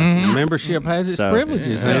 Membership has its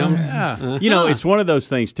privileges, Helms. It's one of those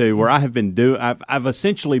things too where I have been I've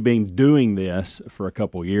essentially been doing this for a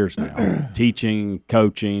couple of years now, teaching,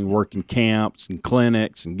 coaching, working camps and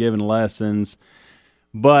clinics and giving lessons,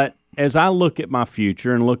 but as I look at my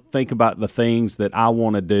future and think about the things that I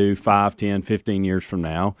want to do 5, 10, 15 years from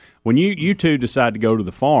now, when you two decide to go to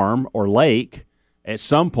the farm or lake at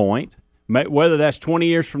some point, whether that's 20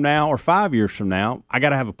 years from now or 5 years from now, I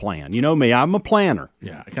got to have a plan. You know me, I'm a planner.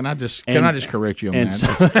 Yeah. Can I just correct you on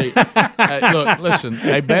that? Hey, look, listen.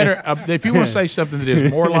 If you want to say something that is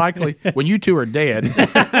more likely, when you two are dead.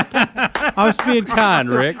 I was being kind,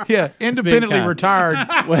 Rick. Yeah, independently retired.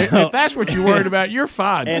 Well, if that's what you're worried about, you're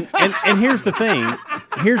fine. And here's the thing.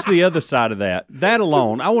 Here's the other side of that. That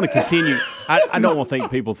alone, I want to continue. I don't want to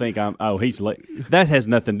people think he's late. That has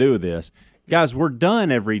nothing to do with this. Guys, we're done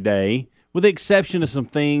every day. With the exception of some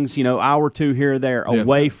things, hour or two here or there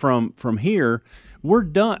away from here, we're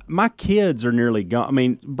done. My kids are nearly gone. I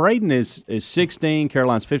mean, Braden is 16,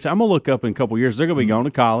 Caroline's 15. I'm going to look up in a couple of years. They're going to be going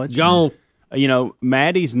to college. Gone.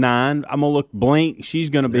 Maddie's 9. I'm going to look Blink. She's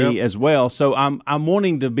going to be as well. So I'm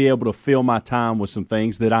wanting to be able to fill my time with some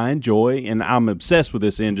things that I enjoy, and I'm obsessed with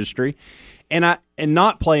this industry. And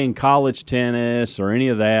not playing college tennis or any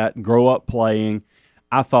of that, grow up playing,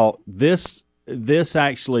 I thought this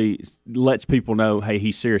actually lets people know, hey,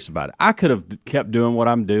 he's serious about it. I could have kept doing what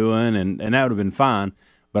I'm doing, and that would have been fine,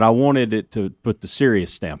 but I wanted it to put the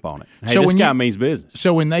serious stamp on it. Hey, so this guy means business.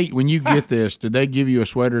 So when you get this, did they give you a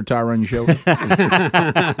sweater to tie around your shoulder?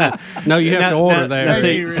 No, you have to order that. Now,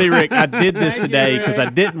 see, Rick, I did this today because I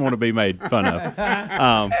didn't want to be made fun of.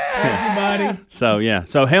 Everybody. So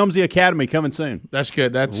Helmsy Academy coming soon. That's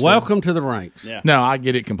good. That's welcome to the ranks. Yeah. No, I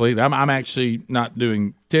get it completely. I'm actually not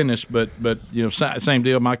doing tennis, but same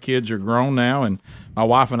deal. My kids are grown now, and my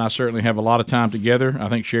wife and I certainly have a lot of time together. I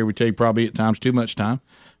think Sherry would tell you probably at times too much time.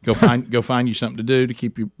 Go find you something to do to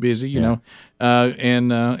keep you busy, you know.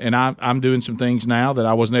 And I'm doing some things now that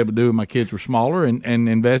I wasn't able to do when my kids were smaller, and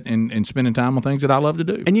invest in spending time on things that I love to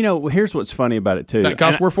do. And here's what's funny about it too,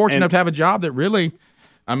 because we're fortunate enough to have a job that really,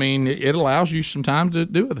 it allows you some time to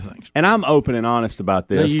do other things. And I'm open and honest about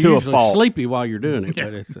this to a fault. Sleepy while you're doing it,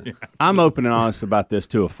 but it's I'm open and honest about this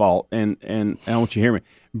to a fault, and I want you to hear me.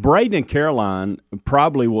 Braden and Caroline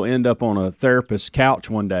probably will end up on a therapist's couch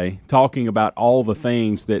one day talking about all the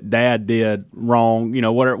things that Dad did wrong.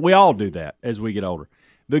 Whatever. We all do that as we get older.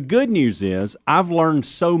 The good news is I've learned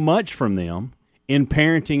so much from them in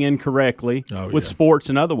parenting incorrectly with sports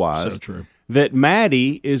and otherwise. So true. That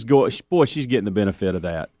Maddie is she's getting the benefit of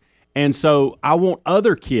that. And so I want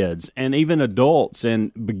other kids and even adults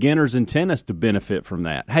and beginners in tennis to benefit from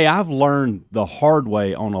that. Hey, I've learned the hard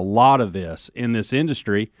way on a lot of this in this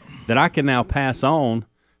industry that I can now pass on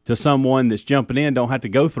to someone that's jumping in, don't have to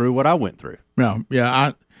go through what I went through.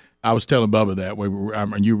 I was telling Bubba that.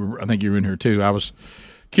 I think you were in here too. I was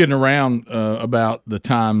kidding around about the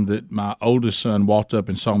time that my oldest son walked up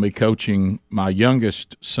and saw me coaching my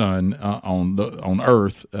youngest son on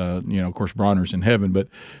Earth. Of course, Bronner's in heaven, but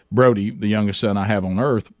Brody, the youngest son I have on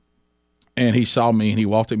Earth, and he saw me and he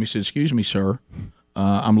walked up and he said, "Excuse me, sir,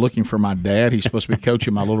 I'm looking for my dad. He's supposed to be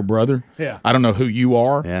coaching my little brother. Yeah, I don't know who you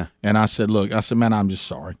are." Yeah, and I said, "Look," man, I'm just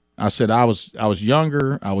sorry. I said I was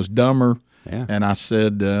younger, I was dumber, and I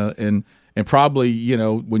said And probably,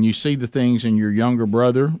 when you see the things in your younger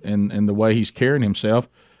brother and the way he's carrying himself,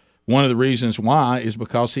 one of the reasons why is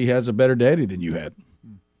because he has a better daddy than you had.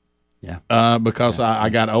 Yeah. Because I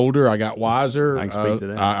got older, I got wiser. I can speak to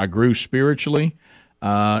that. I grew spiritually.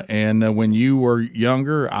 And when you were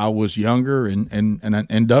younger, I was younger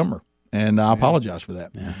and dumber. And I apologize for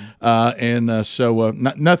that. Yeah. So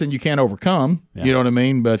nothing you can't overcome. Yeah. You know what I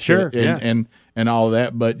mean? But sure. And all of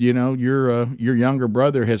that. But your younger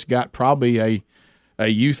brother has got probably a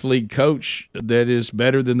youth league coach that is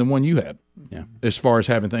better than the one you had. Yeah. As far as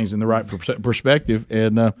having things in the right perspective.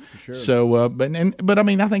 And sure. So but I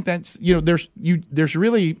mean, I think that's there's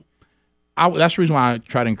really that's the reason why I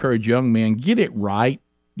try to encourage young men, get it right,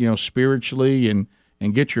 spiritually and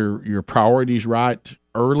get your priorities right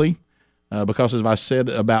early. Because as I said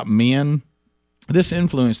about men, this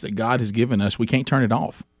influence that God has given us, we can't turn it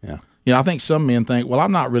off. Yeah. I think some men think, well,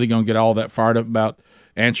 I'm not really going to get all that fired up about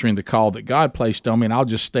answering the call that God placed on me, and I'll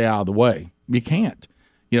just stay out of the way. You can't.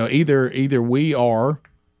 Either we are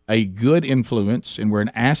a good influence and we're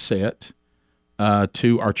an asset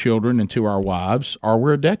to our children and to our wives, or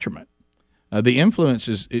we're a detriment. The influence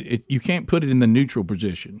is you can't put it in the neutral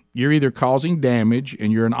position. You're either causing damage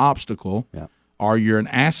and you're an obstacle, or you're an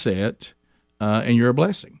asset and you're a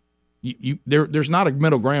blessing. There's not a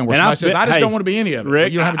middle ground where somebody says, I just don't want to be any of it.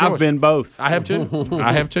 Rick, you don't have a choice. I've been both. I have too.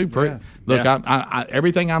 I have too. Look,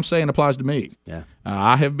 everything I'm saying applies to me. Yeah.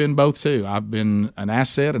 I have been both too. I've been an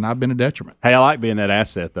asset and I've been a detriment. Hey, I like being that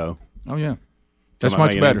asset though. Oh yeah, that's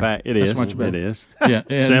much better. It is. Much better. It is. Yeah,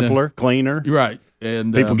 and, simpler, cleaner. Right,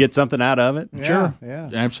 and people get something out of it. Sure. Yeah.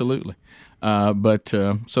 Absolutely. But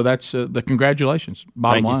so that's the congratulations.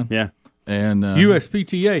 Bottom line. Yeah. And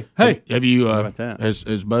USPTA. Hey, have you?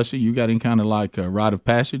 Has Bussy? You got any kind of like a rite of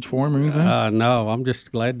passage for him or anything? No, I'm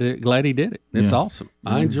just glad he did it. It's awesome.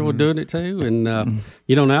 I enjoy doing it too, and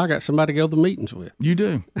now I got somebody to go to the meetings with. You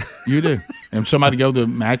do, and somebody to go to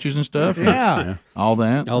matches and stuff. Yeah, all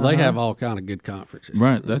that. Oh, they have all kind of good conferences.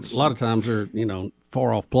 Right. That's a lot of times they're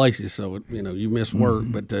far off places, so you miss work,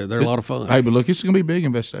 but they're a lot of fun. Hey, but look, it's going to be big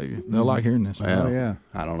in Vestavia. They'll like hearing this. Well,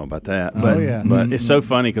 I don't know about that, but it's so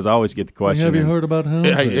funny because I always get the question. Have you heard about him?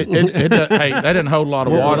 Hey, that doesn't hold a lot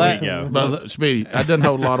of water. But Speedy, that doesn't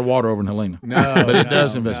hold a lot of water over in Helena. No, but it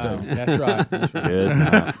does in Vestavia. That's right. Good.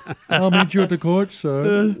 I'll meet you at the court,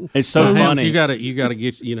 sir. It's so funny. You got to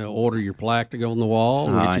get order your plaque to go on the wall,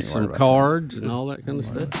 get you some cards and all that kind of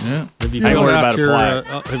stuff. Yeah. Have you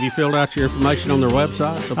filled out your information on their website?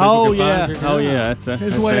 So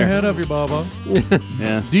It's way ahead of you, Bobo.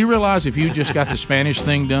 Yeah. Do you realize if you just got the Spanish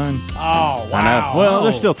thing done? Oh, wow. I know. Well,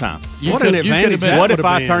 there's still time. What an advantage! What if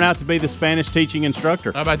I turn out to be the Spanish teaching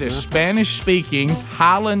instructor? How about this? Spanish-speaking,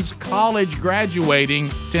 Highlands College graduating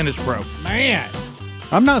tennis pro. Man.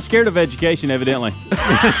 I'm not scared of education, evidently. Rick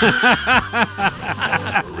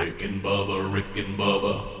and Bubba, Rick and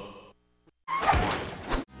Bubba.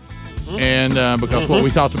 And because what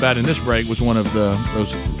we talked about in this break was one of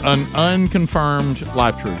those unconfirmed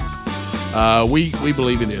life truths. We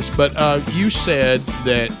believe in this. But you said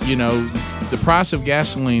that, the price of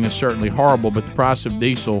gasoline is certainly horrible, but the price of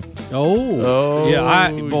diesel. Yeah. I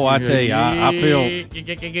tell you, I feel,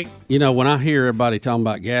 when I hear everybody talking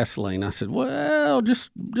about gasoline, I said, well,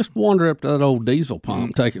 just wander up to that old diesel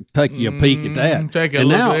pump, take you a peek at that. Take a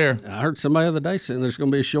look there. I heard somebody the other day saying there's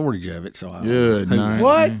going to be a shortage of it. So good night.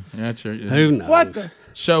 What? That's right. Who knows? What?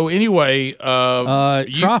 So anyway, try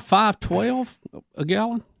 $5.12 a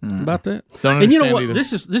gallon. About that. Don't understand and you know what? Either.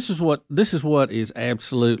 This is what is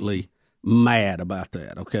absolutely mad about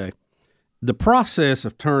that. Okay, the process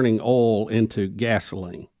of turning oil into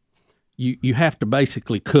gasoline, you have to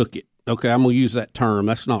basically cook it. Okay, I'm gonna use that term.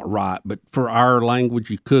 That's not right, but for our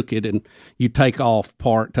language, you cook it and you take off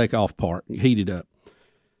part, you heat it up.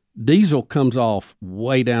 Diesel comes off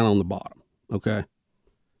way down on the bottom. Okay,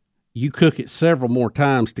 you cook it several more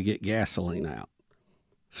times to get gasoline out.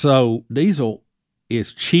 So diesel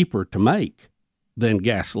is cheaper to make than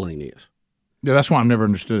gasoline is. Yeah, that's why I've never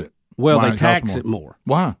understood it. Well, they tax it more.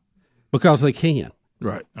 Why? Because they can.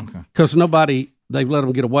 Right. Okay. Because they've let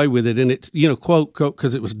them get away with it, and it's quote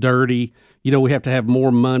because it was dirty. We have to have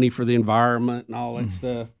more money for the environment and all that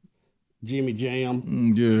stuff. Jimmy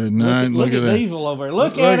Jam. Good night. Look at that. Diesel over there.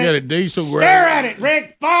 Look at it. Diesel. Stare at it,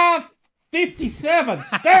 Rick. 557.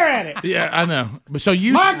 Stare at it. Yeah, I know. But so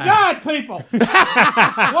you. My God, people! What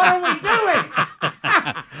are we doing?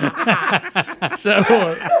 So,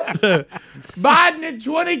 Biden in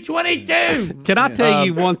 2022. Can I tell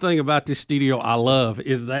you one thing about this studio I love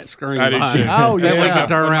is that screen behind it. Oh, yeah. That we can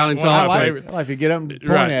turn around and talk. I like if you get up and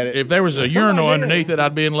point at it. If there was a urinal underneath it,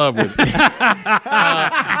 I'd be in love with it.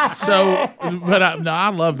 I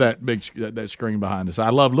love that screen behind us. I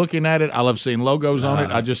love looking at it. I love seeing logos on it.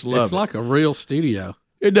 I just love it. It's like a real studio.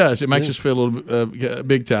 It does. It makes us feel a little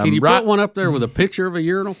big time. Can you put one up there with a picture of a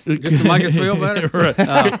urinal just to make us feel better?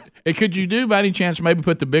 Right. Could you do, by any chance, maybe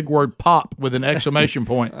put the big word "pop" with an exclamation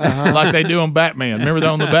point, like they do on Batman? Remember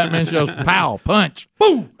on the Batman shows, pow, punch,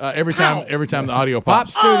 boom, every time the audio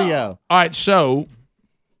pops. Pop Studio. All right, so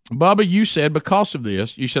Bubba, you said because of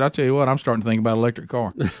this, you said, I tell you what, I'm starting to think about electric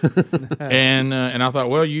car, and I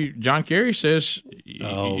thought, well, John Kerry says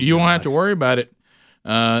you won't have to worry about it,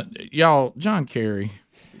 y'all. John Kerry.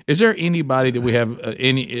 Is there anybody that we have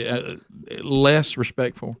any less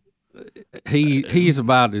respect for? He's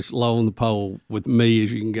about as low on the pole with me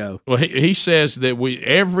as you can go. Well, he says that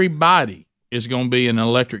everybody is going to be in an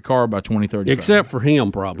electric car by 2035. Except for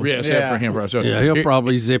him, probably. Yeah, except for him. So he'll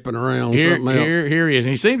probably zipping around something else. Here he is,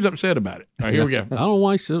 and he seems upset about it. All right, here we go. I don't know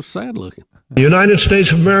why he's so sad looking. The United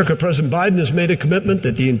States of America, President Biden has made a commitment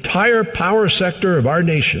that the entire power sector of our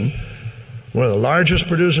nation one of the largest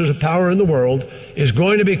producers of power in the world, is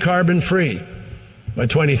going to be carbon-free by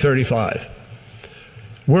 2035.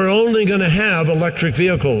 We're only going to have electric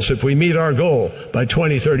vehicles if we meet our goal by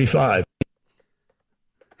 2035.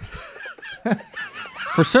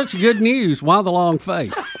 For such good news, why the long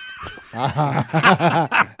face?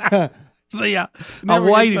 See, I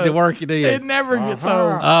waited to work it in. It never gets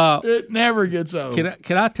old. It never gets old.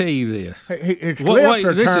 Can I tell you this? It's Wait,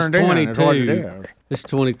 this is turned in, 22. is what it is. This is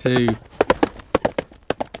 22.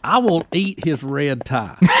 I will eat his red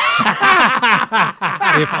tie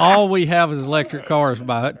if all we have is electric cars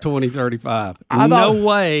by 2035. No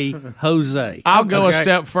way, Jose. I'll go a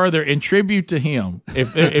step further in tribute to him.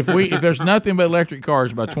 If there's nothing but electric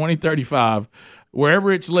cars by 2035,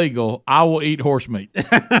 wherever it's legal, I will eat horse meat. There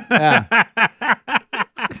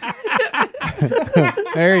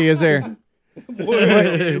he is there.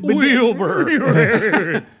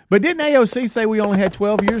 Wilbur. But didn't AOC say we only had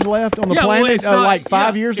 12 years left on the planet like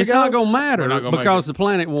 5 years ago? It's not going to matter because the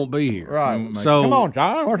planet won't be here. Right. So, come on,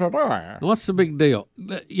 John. What's the doing? What's the big deal?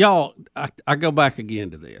 Y'all, I go back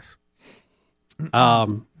again to this.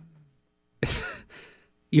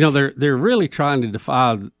 They're really trying to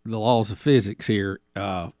defy the laws of physics here.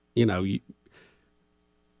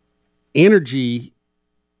 Energy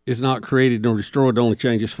is not created nor destroyed; it only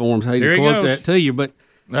changes forms. I hate to quote that to you, but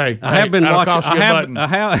I have been watching.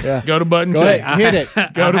 Go to button two. Hit it.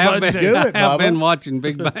 Go to button two. I have been watching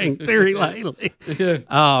Big Bang Theory lately.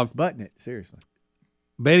 Button it, seriously.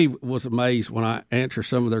 Betty was amazed when I answer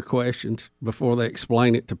some of their questions before they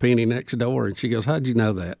explain it to Penny next door, and she goes, "How'd you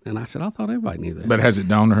know that?" And I said, "I thought everybody knew that." But has it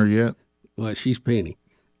dawned on her yet? Well, she's Penny.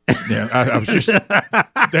 Yeah, I was just there.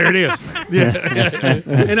 It is. Yeah.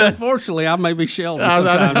 And unfortunately, I may be Sheldon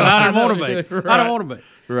sometimes, but I don't want to be. Right. I don't want to be.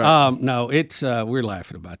 Right. No, it's we're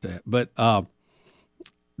laughing about that, but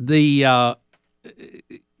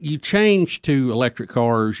you change to electric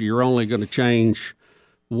cars, you're only going to change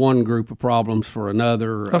one group of problems for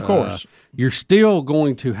another. Of course, you're still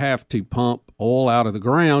going to have to pump oil out of the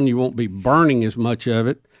ground. You won't be burning as much of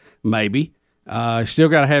it, maybe. Still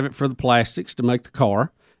got to have it for the plastics to make the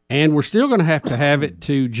car. And we're still going to have it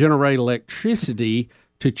to generate electricity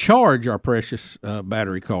to charge our precious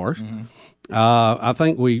battery cars. Mm-hmm. I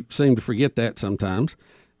think we seem to forget that sometimes.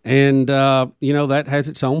 And, that has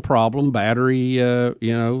its own problem. Battery,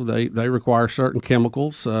 they require certain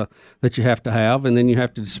chemicals that you have to have, and then you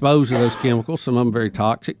have to dispose of those chemicals. Some of them very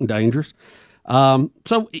toxic and dangerous.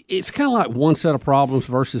 So it's kind of like one set of problems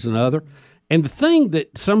versus another. And the thing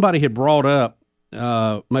that somebody had brought up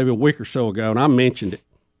maybe a week or so ago, and I mentioned it,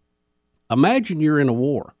 imagine you're in a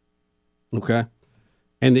war, okay?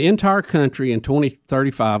 And the entire country in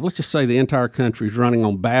 2035, let's just say the entire country is running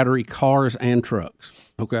on battery cars and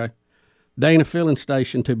trucks, okay? They ain't a filling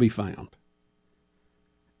station to be found.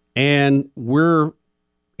 And we're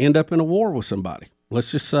end up in a war with somebody.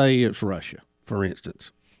 Let's just say it's Russia, for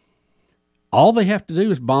instance. All they have to do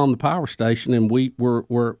is bomb the power station, and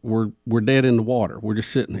we're dead in the water. We're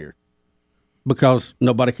just sitting here because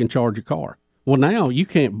nobody can charge a car. Well, now you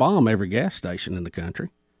can't bomb every gas station in the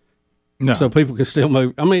country. No. So people can still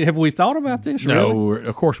move. I mean, have we thought about this? No, really?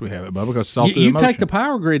 Of course we haven't, Bubba, because it's all through you the motion. take the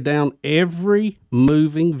power grid down, every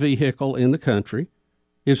moving vehicle in the country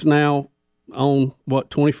is now on,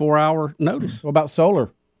 24-hour notice. What about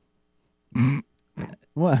solar?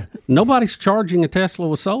 What? Nobody's charging a Tesla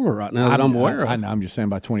with solar right now that I'm aware of. I know. I'm just saying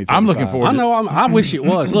by 2035. I'm looking forward to it. I wish it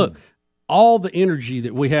was. Look, all the energy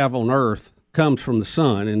that we have on Earth comes from the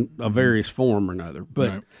sun in a various form or another. But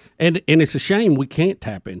right. and it's a shame we can't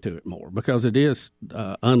tap into it more because it is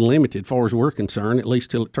unlimited, as far as we're concerned, at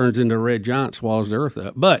least till it turns into a red giant, swallows the Earth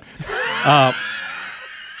up. But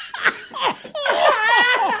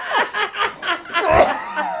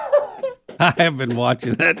I have been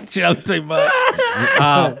watching that show too much.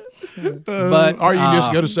 But or you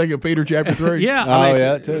just go to 2 Peter chapter 3. Yeah.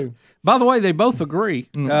 Yeah, too. By the way, they both agree,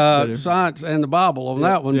 science and the Bible on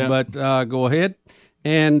that one. Yeah. But go ahead,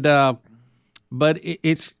 and but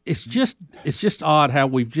it's just odd how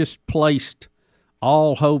we've just placed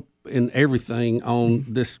all hope and everything on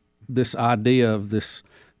this idea of this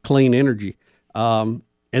clean energy. And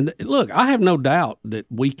look, I have no doubt that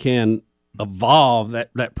we can evolve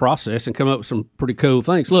that process and come up with some pretty cool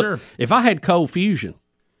things. Look, if I had cold fusion,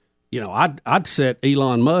 I'd set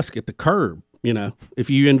Elon Musk at the curb.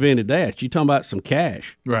 If you invented that, you're talking about some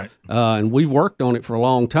cash. Right. And we've worked on it for a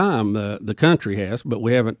long time, the country has, but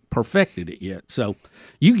we haven't perfected it yet. So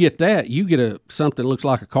you get that, you get something that looks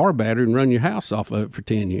like a car battery and run your house off of it for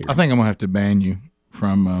 10 years. I think I'm going to have to ban you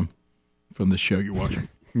from the show you're watching.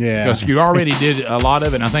 Yeah. Because you already did a lot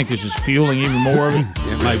of it, and I think this is fueling even more of it.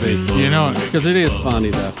 It may be. You know, because it is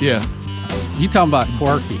funny, though. Yeah. You talking about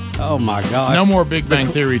quirky? Oh my God! No more Big Bang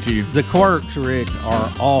Theory to you. The quirks, Rick,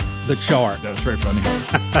 are off the chart. That was very funny.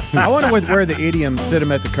 I wonder where the idiom "sit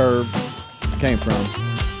them at the curb" came from.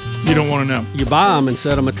 You don't want to know. You buy them and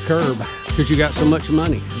set them at the curb because you got so much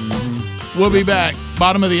money. Mm-hmm. We'll be back.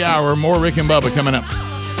 Bottom of the hour. More Rick and Bubba coming up.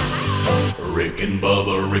 Rick and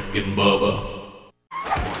Bubba, Rick and Bubba.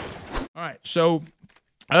 All right. So,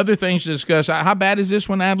 other things to discuss. How bad is this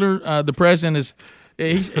one, Adler? The president is.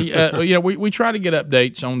 We try to get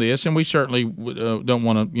updates on this, and we certainly don't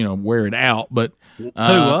want to, wear it out. But who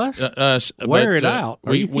us? Us wear it out?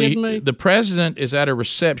 Are you kidding me? The president is at a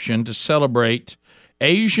reception to celebrate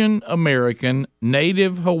Asian American,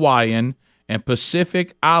 Native Hawaiian, and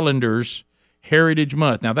Pacific Islanders Heritage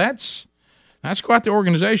Month. Now that's quite the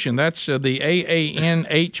organization. That's the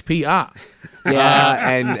AANHPI. Yeah,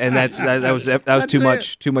 and that was too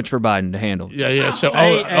much for Biden to handle. Yeah. So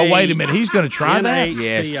wait a minute, he's going to try that.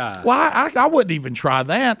 Yes. Why? I wouldn't even try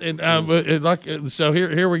that. And so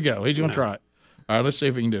here we go. He's going to try it. All right, let's see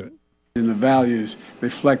if we can do it. And the values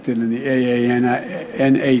reflected in the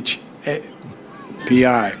AANHPI.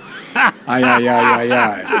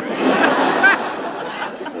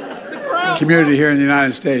 Community here in the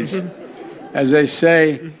United States, as they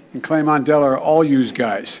say in Claymont, Delaware, all yous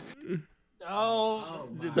guys. Oh,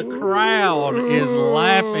 the crowd is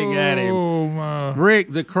laughing at him.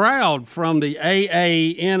 Rick, the crowd from the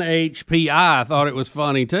AANHPI thought it was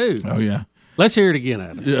funny too. Oh yeah. Let's hear it again,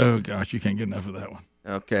 Adam. Oh gosh, you can't get enough of that one.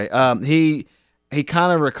 Okay. He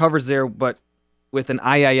kind of recovers there, but with an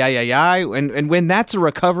I, and when that's a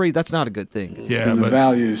recovery, that's not a good thing. Yeah, and the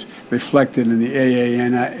values reflected in the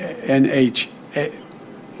AANHPI.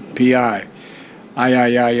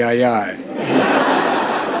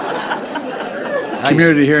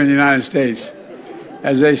 Community here in the United States,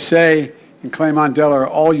 as they say in Claymont, Delaware,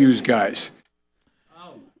 all yous guys.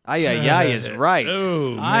 Is right.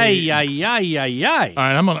 Oh, All right,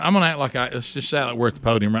 I'm gonna act like let's just act like we're at the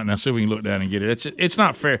podium right now, so we can look down and get it. It's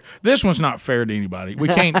not fair. This one's not fair to anybody. We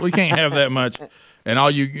can't have that much. And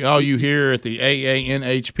all you hear at the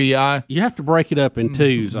AANHPI, you have to break it up in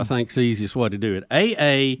twos. I think it's the easiest way to do it.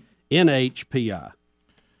 AANHPI.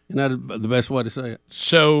 Isn't that the best way to say it?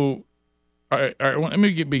 So. All right, let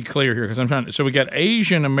me be clear here because I'm trying to. So we got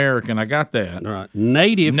Asian American. I got that. All right.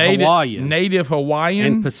 Native Hawaiian. Native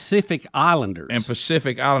Hawaiian. And Pacific Islanders.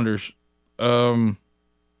 Okay.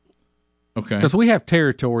 Because we have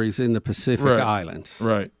territories in the Pacific Islands.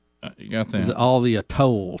 Right. You got that. All the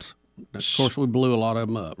atolls. Of course, we blew a lot of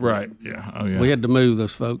them up. Right. Yeah. Oh, yeah. We had to move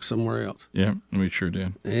those folks somewhere else. Yeah, we sure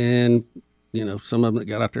did. And some of them that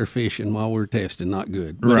got out there fishing while we were testing, not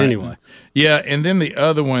good. But anyway. Yeah, and then the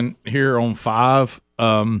other one here on 5,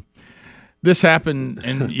 this happened,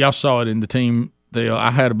 and y'all saw it in the team deal.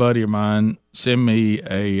 I had a buddy of mine send me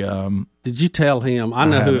a did you tell him? I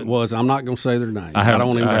know who it was. I'm not going to say their name. I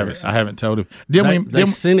haven't told him. They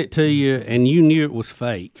sent it to you, and you knew it was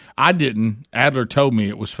fake. I didn't. Adler told me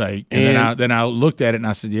it was fake, and then I looked at it, and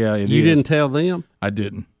I said, yeah, it is. You didn't tell them? I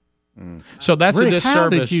didn't. So that's Rick, a disservice. How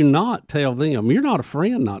did you not tell them? You're not a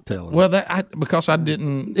friend not telling them. Well, because I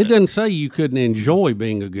didn't. It doesn't say you couldn't enjoy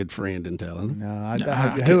being a good friend and telling them. No,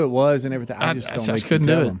 who it was and everything. I just couldn't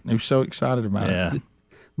do it. He was so excited about it.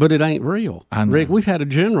 But it ain't real. Rick, we've had a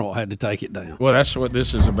general had to take it down. Well, that's what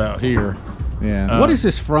this is about here. Yeah. What is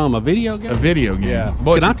this from? A video game? A video game. Yeah.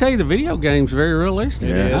 Can I tell you, the video game's very realistic.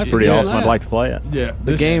 Yeah, pretty awesome. I'd like to play it. Yeah.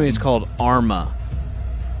 The game is called Arma.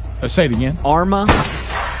 Say it again. Arma.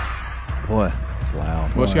 Boy, it's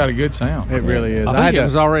loud. Well, it's got a good sound. It really is. I think it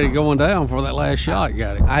was already going down for that last shot.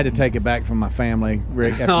 Got it. I had to take it back from my family,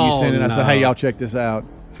 Rick, after you sent it. I said, hey, y'all check this out.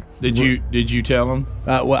 Did you tell them?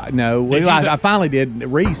 Well, no. I finally did.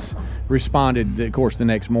 Reese responded, of course, the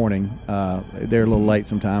next morning. They're a little late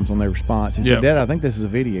sometimes on their response. He said, Dad, I think this is a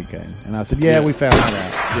video game. And I said, we found that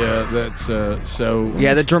out. Yeah, that's so.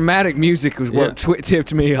 Yeah, the dramatic music was what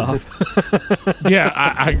tipped me off. Yeah,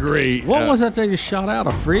 I agree. What was that they just shot out?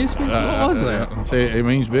 A Frisbee? What was that? I'll tell you, it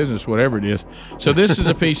means business, whatever it is. So this is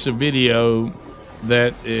a piece of video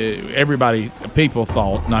that people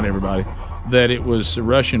thought, not everybody, that it was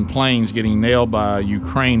Russian planes getting nailed by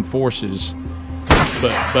Ukraine forces,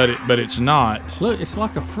 but it's not. Look, it's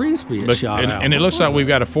like a Frisbee shot out. And it looks like we've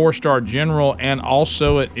got a 4-star general, and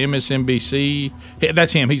also at MSNBC.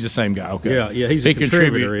 That's him. He's the same guy. Okay. Yeah. He's a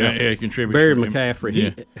contributor. He contributes. Barry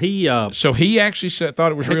McCaffrey. So he actually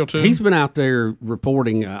thought it was real too. He's been out there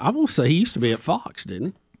reporting. I will say he used to be at Fox, didn't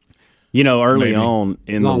he? Early on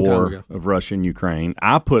in the war of Russia and Ukraine,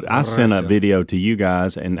 I sent a video to you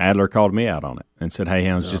guys, and Adler called me out on it and said, "Hey,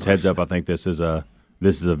 Hounds, just heads up, I think this is a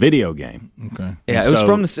This is a video game. Okay. Yeah,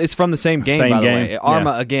 it's from the same game, by the way.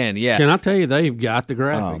 Arma again, yeah. Can I tell you, they've got the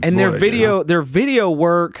graphics. And their video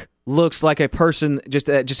work looks like a person just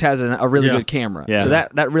has a really good camera. Yeah. So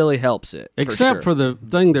that really helps it. Except for the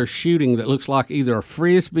thing they're shooting that looks like either a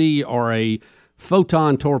Frisbee or a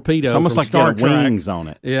photon torpedo. It's almost from like Star it got Trek. wings on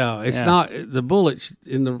it. Yeah, it's not the bullets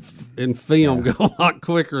in film go a lot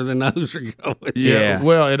quicker than those are going. Yeah.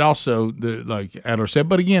 Well, it also like Adler said,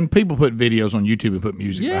 but again, people put videos on YouTube and put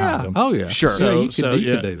music behind them. Oh yeah, sure. So, you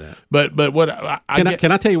could do that. But what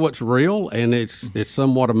can I tell you what's real? And it's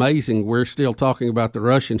somewhat amazing. We're still talking about the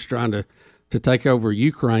Russians trying to take over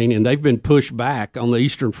Ukraine, and they've been pushed back on the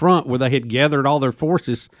Eastern Front where they had gathered all their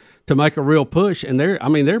forces to make a real push, and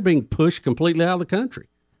they're being pushed completely out of the country.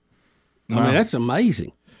 I mean, that's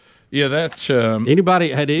amazing. Yeah, that's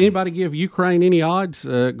had anybody give Ukraine any odds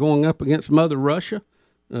going up against Mother Russia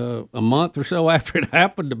a month or so after it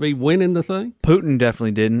happened to be winning the thing? Putin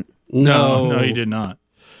definitely didn't. No, he did not.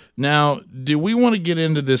 Now, do we want to get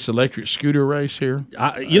into this electric scooter race here?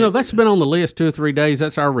 That's been on the list 2 or 3 days.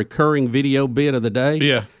 That's our recurring video bit of the day.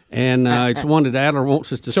 Yeah. And it's one that Adler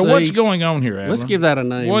wants us to see. So what's going on here, Adler? Let's give that a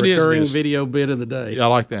name. What recurring is this? Video bit of the day. I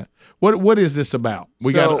like that. What is this about?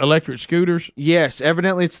 We got electric scooters? Yes,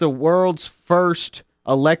 evidently it's the world's first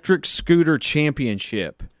electric scooter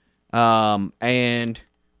championship. And I'm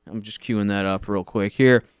just queuing that up real quick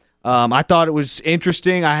here. I thought it was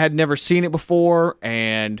interesting. I had never seen it before,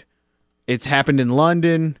 and it's happened in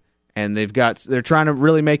London, and they're trying to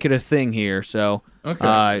really make it a thing here. So,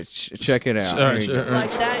 check it out.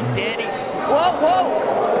 Like that, Danny.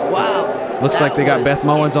 Whoa! Wow. Looks like they got Beth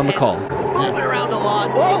Mullins on the call. Moving around a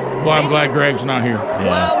lot. Whoa! Well, I'm glad Greg's not here.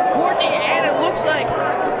 Wow, Courtney, and it looks like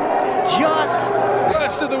just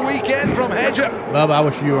rest of the weekend from Hedger. Bubba, I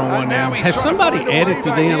wish you were on one now. Has somebody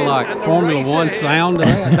edited in like Formula One sound to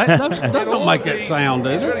that? Those don't make that sound,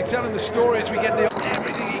 do they? Really telling the stories. We get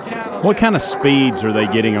everything he can. What kind of speeds are they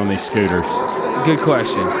getting on these scooters? Good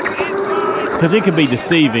question. Because it could be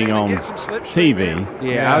deceiving on TV.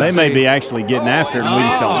 Yeah, they may be actually getting after it, and we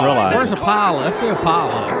just don't realize. Where's a pilot? Let's see a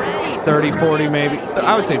pilot. 30, 40 maybe.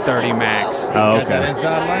 I would say 30 max. Oh, okay.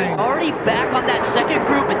 already back on that second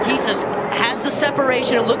group. Matisse has the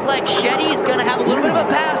separation. It looked like Shetty is going to have a little bit of a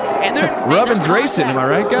pass. And they're Rubbin's racing, am I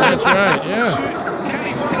right, guys? That's right, yeah.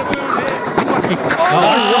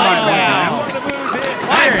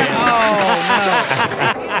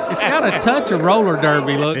 It's got a touch of roller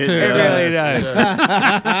derby look to it. It really does.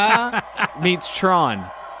 Meets Tron.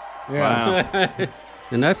 Yeah. Wow.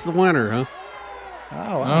 And that's the winner, huh?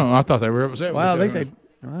 Oh, I thought they were upset. Wow, I with think it.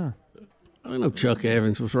 I didn't know Chuck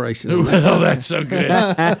Evans was racing. Oh, that's so good.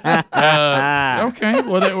 Okay,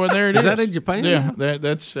 well, there it is. Is that in Japan? Yeah,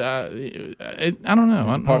 that's. I don't know.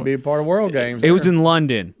 It's probably part of World Games. It was in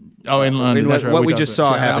London. Oh, in London. That's right. What we just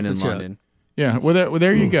saw happen in London. Yeah, well,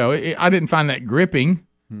 there you go. I didn't find that gripping.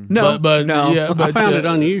 No, but no. Yeah, but, I found it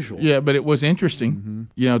unusual. Yeah, but it was interesting,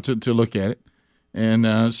 to look at it.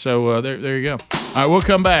 And so there you go. All right, we'll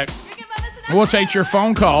come back. We'll take your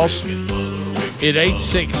phone calls at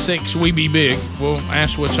 866-WE-BE-BIG. We'll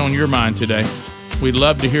ask what's on your mind today. We'd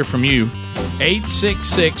love to hear from you.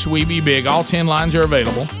 866-WE-BE-BIG. All 10 lines are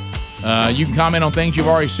available. You can comment on things you've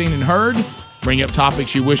already seen and heard. Bring up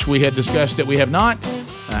topics you wish we had discussed that we have not.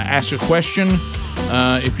 Ask a question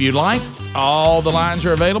if you'd like. All the lines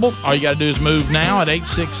are available. All you got to do is move now at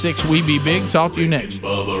 866-WE-BE-BIG. Talk to you next.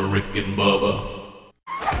 Rick and Bubba.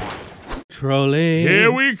 Trolling.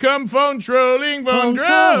 Here we come, phone trolling, phone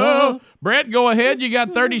troll. Brett, go ahead. You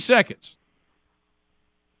got 30 seconds.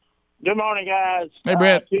 Good morning, guys. Hey,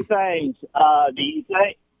 Brett. 2 things. Do you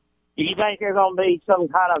think there's going to be some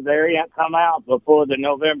kind of variant come out before the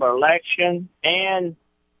November election? And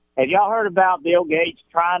have y'all heard about Bill Gates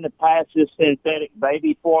trying to pass this synthetic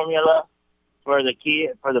baby formula for the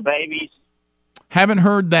babies? Haven't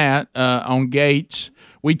heard that on Gates.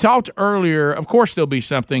 We talked earlier. Of course, there'll be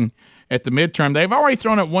something at the midterm. They've already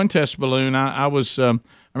thrown up one test balloon. I remember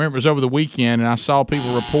it was over the weekend, and I saw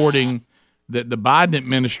people reporting that the Biden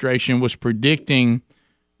administration was predicting,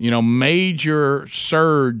 major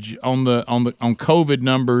surge on COVID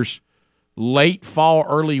numbers late fall,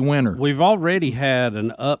 early winter. We've already had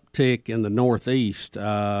an uptick in the Northeast,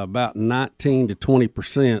 about 19 to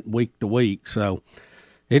 20% week to week. So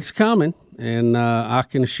it's coming, and I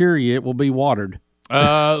can assure you it will be watered.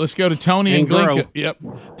 Let's go to Tony and Glencoe. Yep,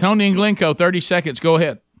 Tony and Glencoe. 30 seconds. Go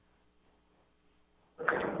ahead.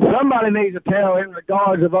 Somebody needs to tell in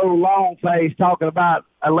regards of old Longface talking about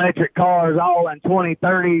electric cars all in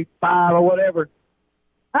 2035 or whatever.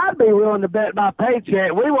 I'd be willing to bet my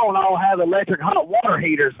paycheck we won't all have electric hot water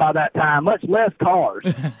heaters by that time, much less cars.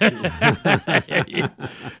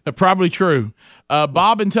 Probably true.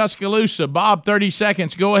 Bob in Tuscaloosa. Bob, 30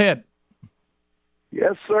 seconds. Go ahead.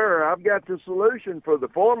 Yes, sir. I've got the solution for the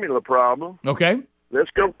formula problem. Okay.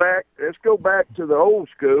 Let's go back to the old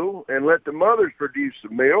school and let the mothers produce the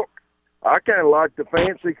milk. I kind of like the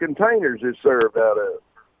fancy containers it's served out of.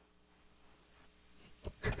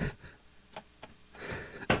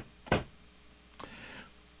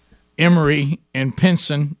 Emory and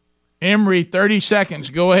Pinson. Emory, 30 seconds.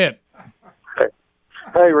 Go ahead.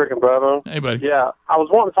 Hey, Rick and Bubba. Hey, buddy. Yeah, I was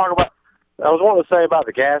wanting to say about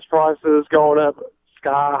the gas prices going up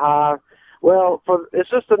sky high. Well, it's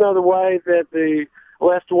just another way that the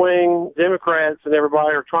left-wing Democrats and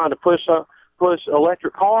everybody are trying to push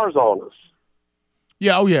electric cars on us.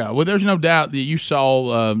 Yeah, oh yeah. Well, there's no doubt that you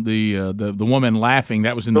saw the woman laughing.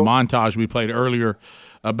 That was in the montage we played earlier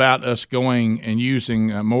about us going and using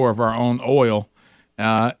more of our own oil,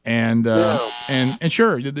 and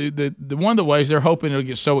sure, the one of the ways they're hoping it'll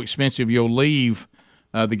get so expensive you'll leave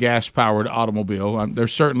the gas-powered automobile.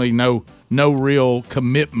 There's certainly no real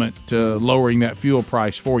commitment to lowering that fuel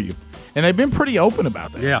price for you, and they've been pretty open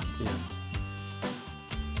about that. Yeah.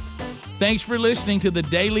 Thanks for listening to the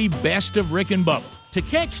Daily Best of Rick and Bubba. To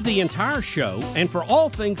catch the entire show and for all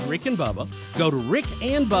things Rick and Bubba, go to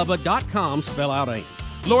rickandbubba.com, spell out AIM.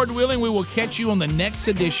 Lord willing, we will catch you on the next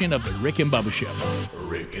edition of the Rick and Bubba Show.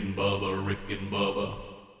 Rick and Bubba, Rick and Bubba.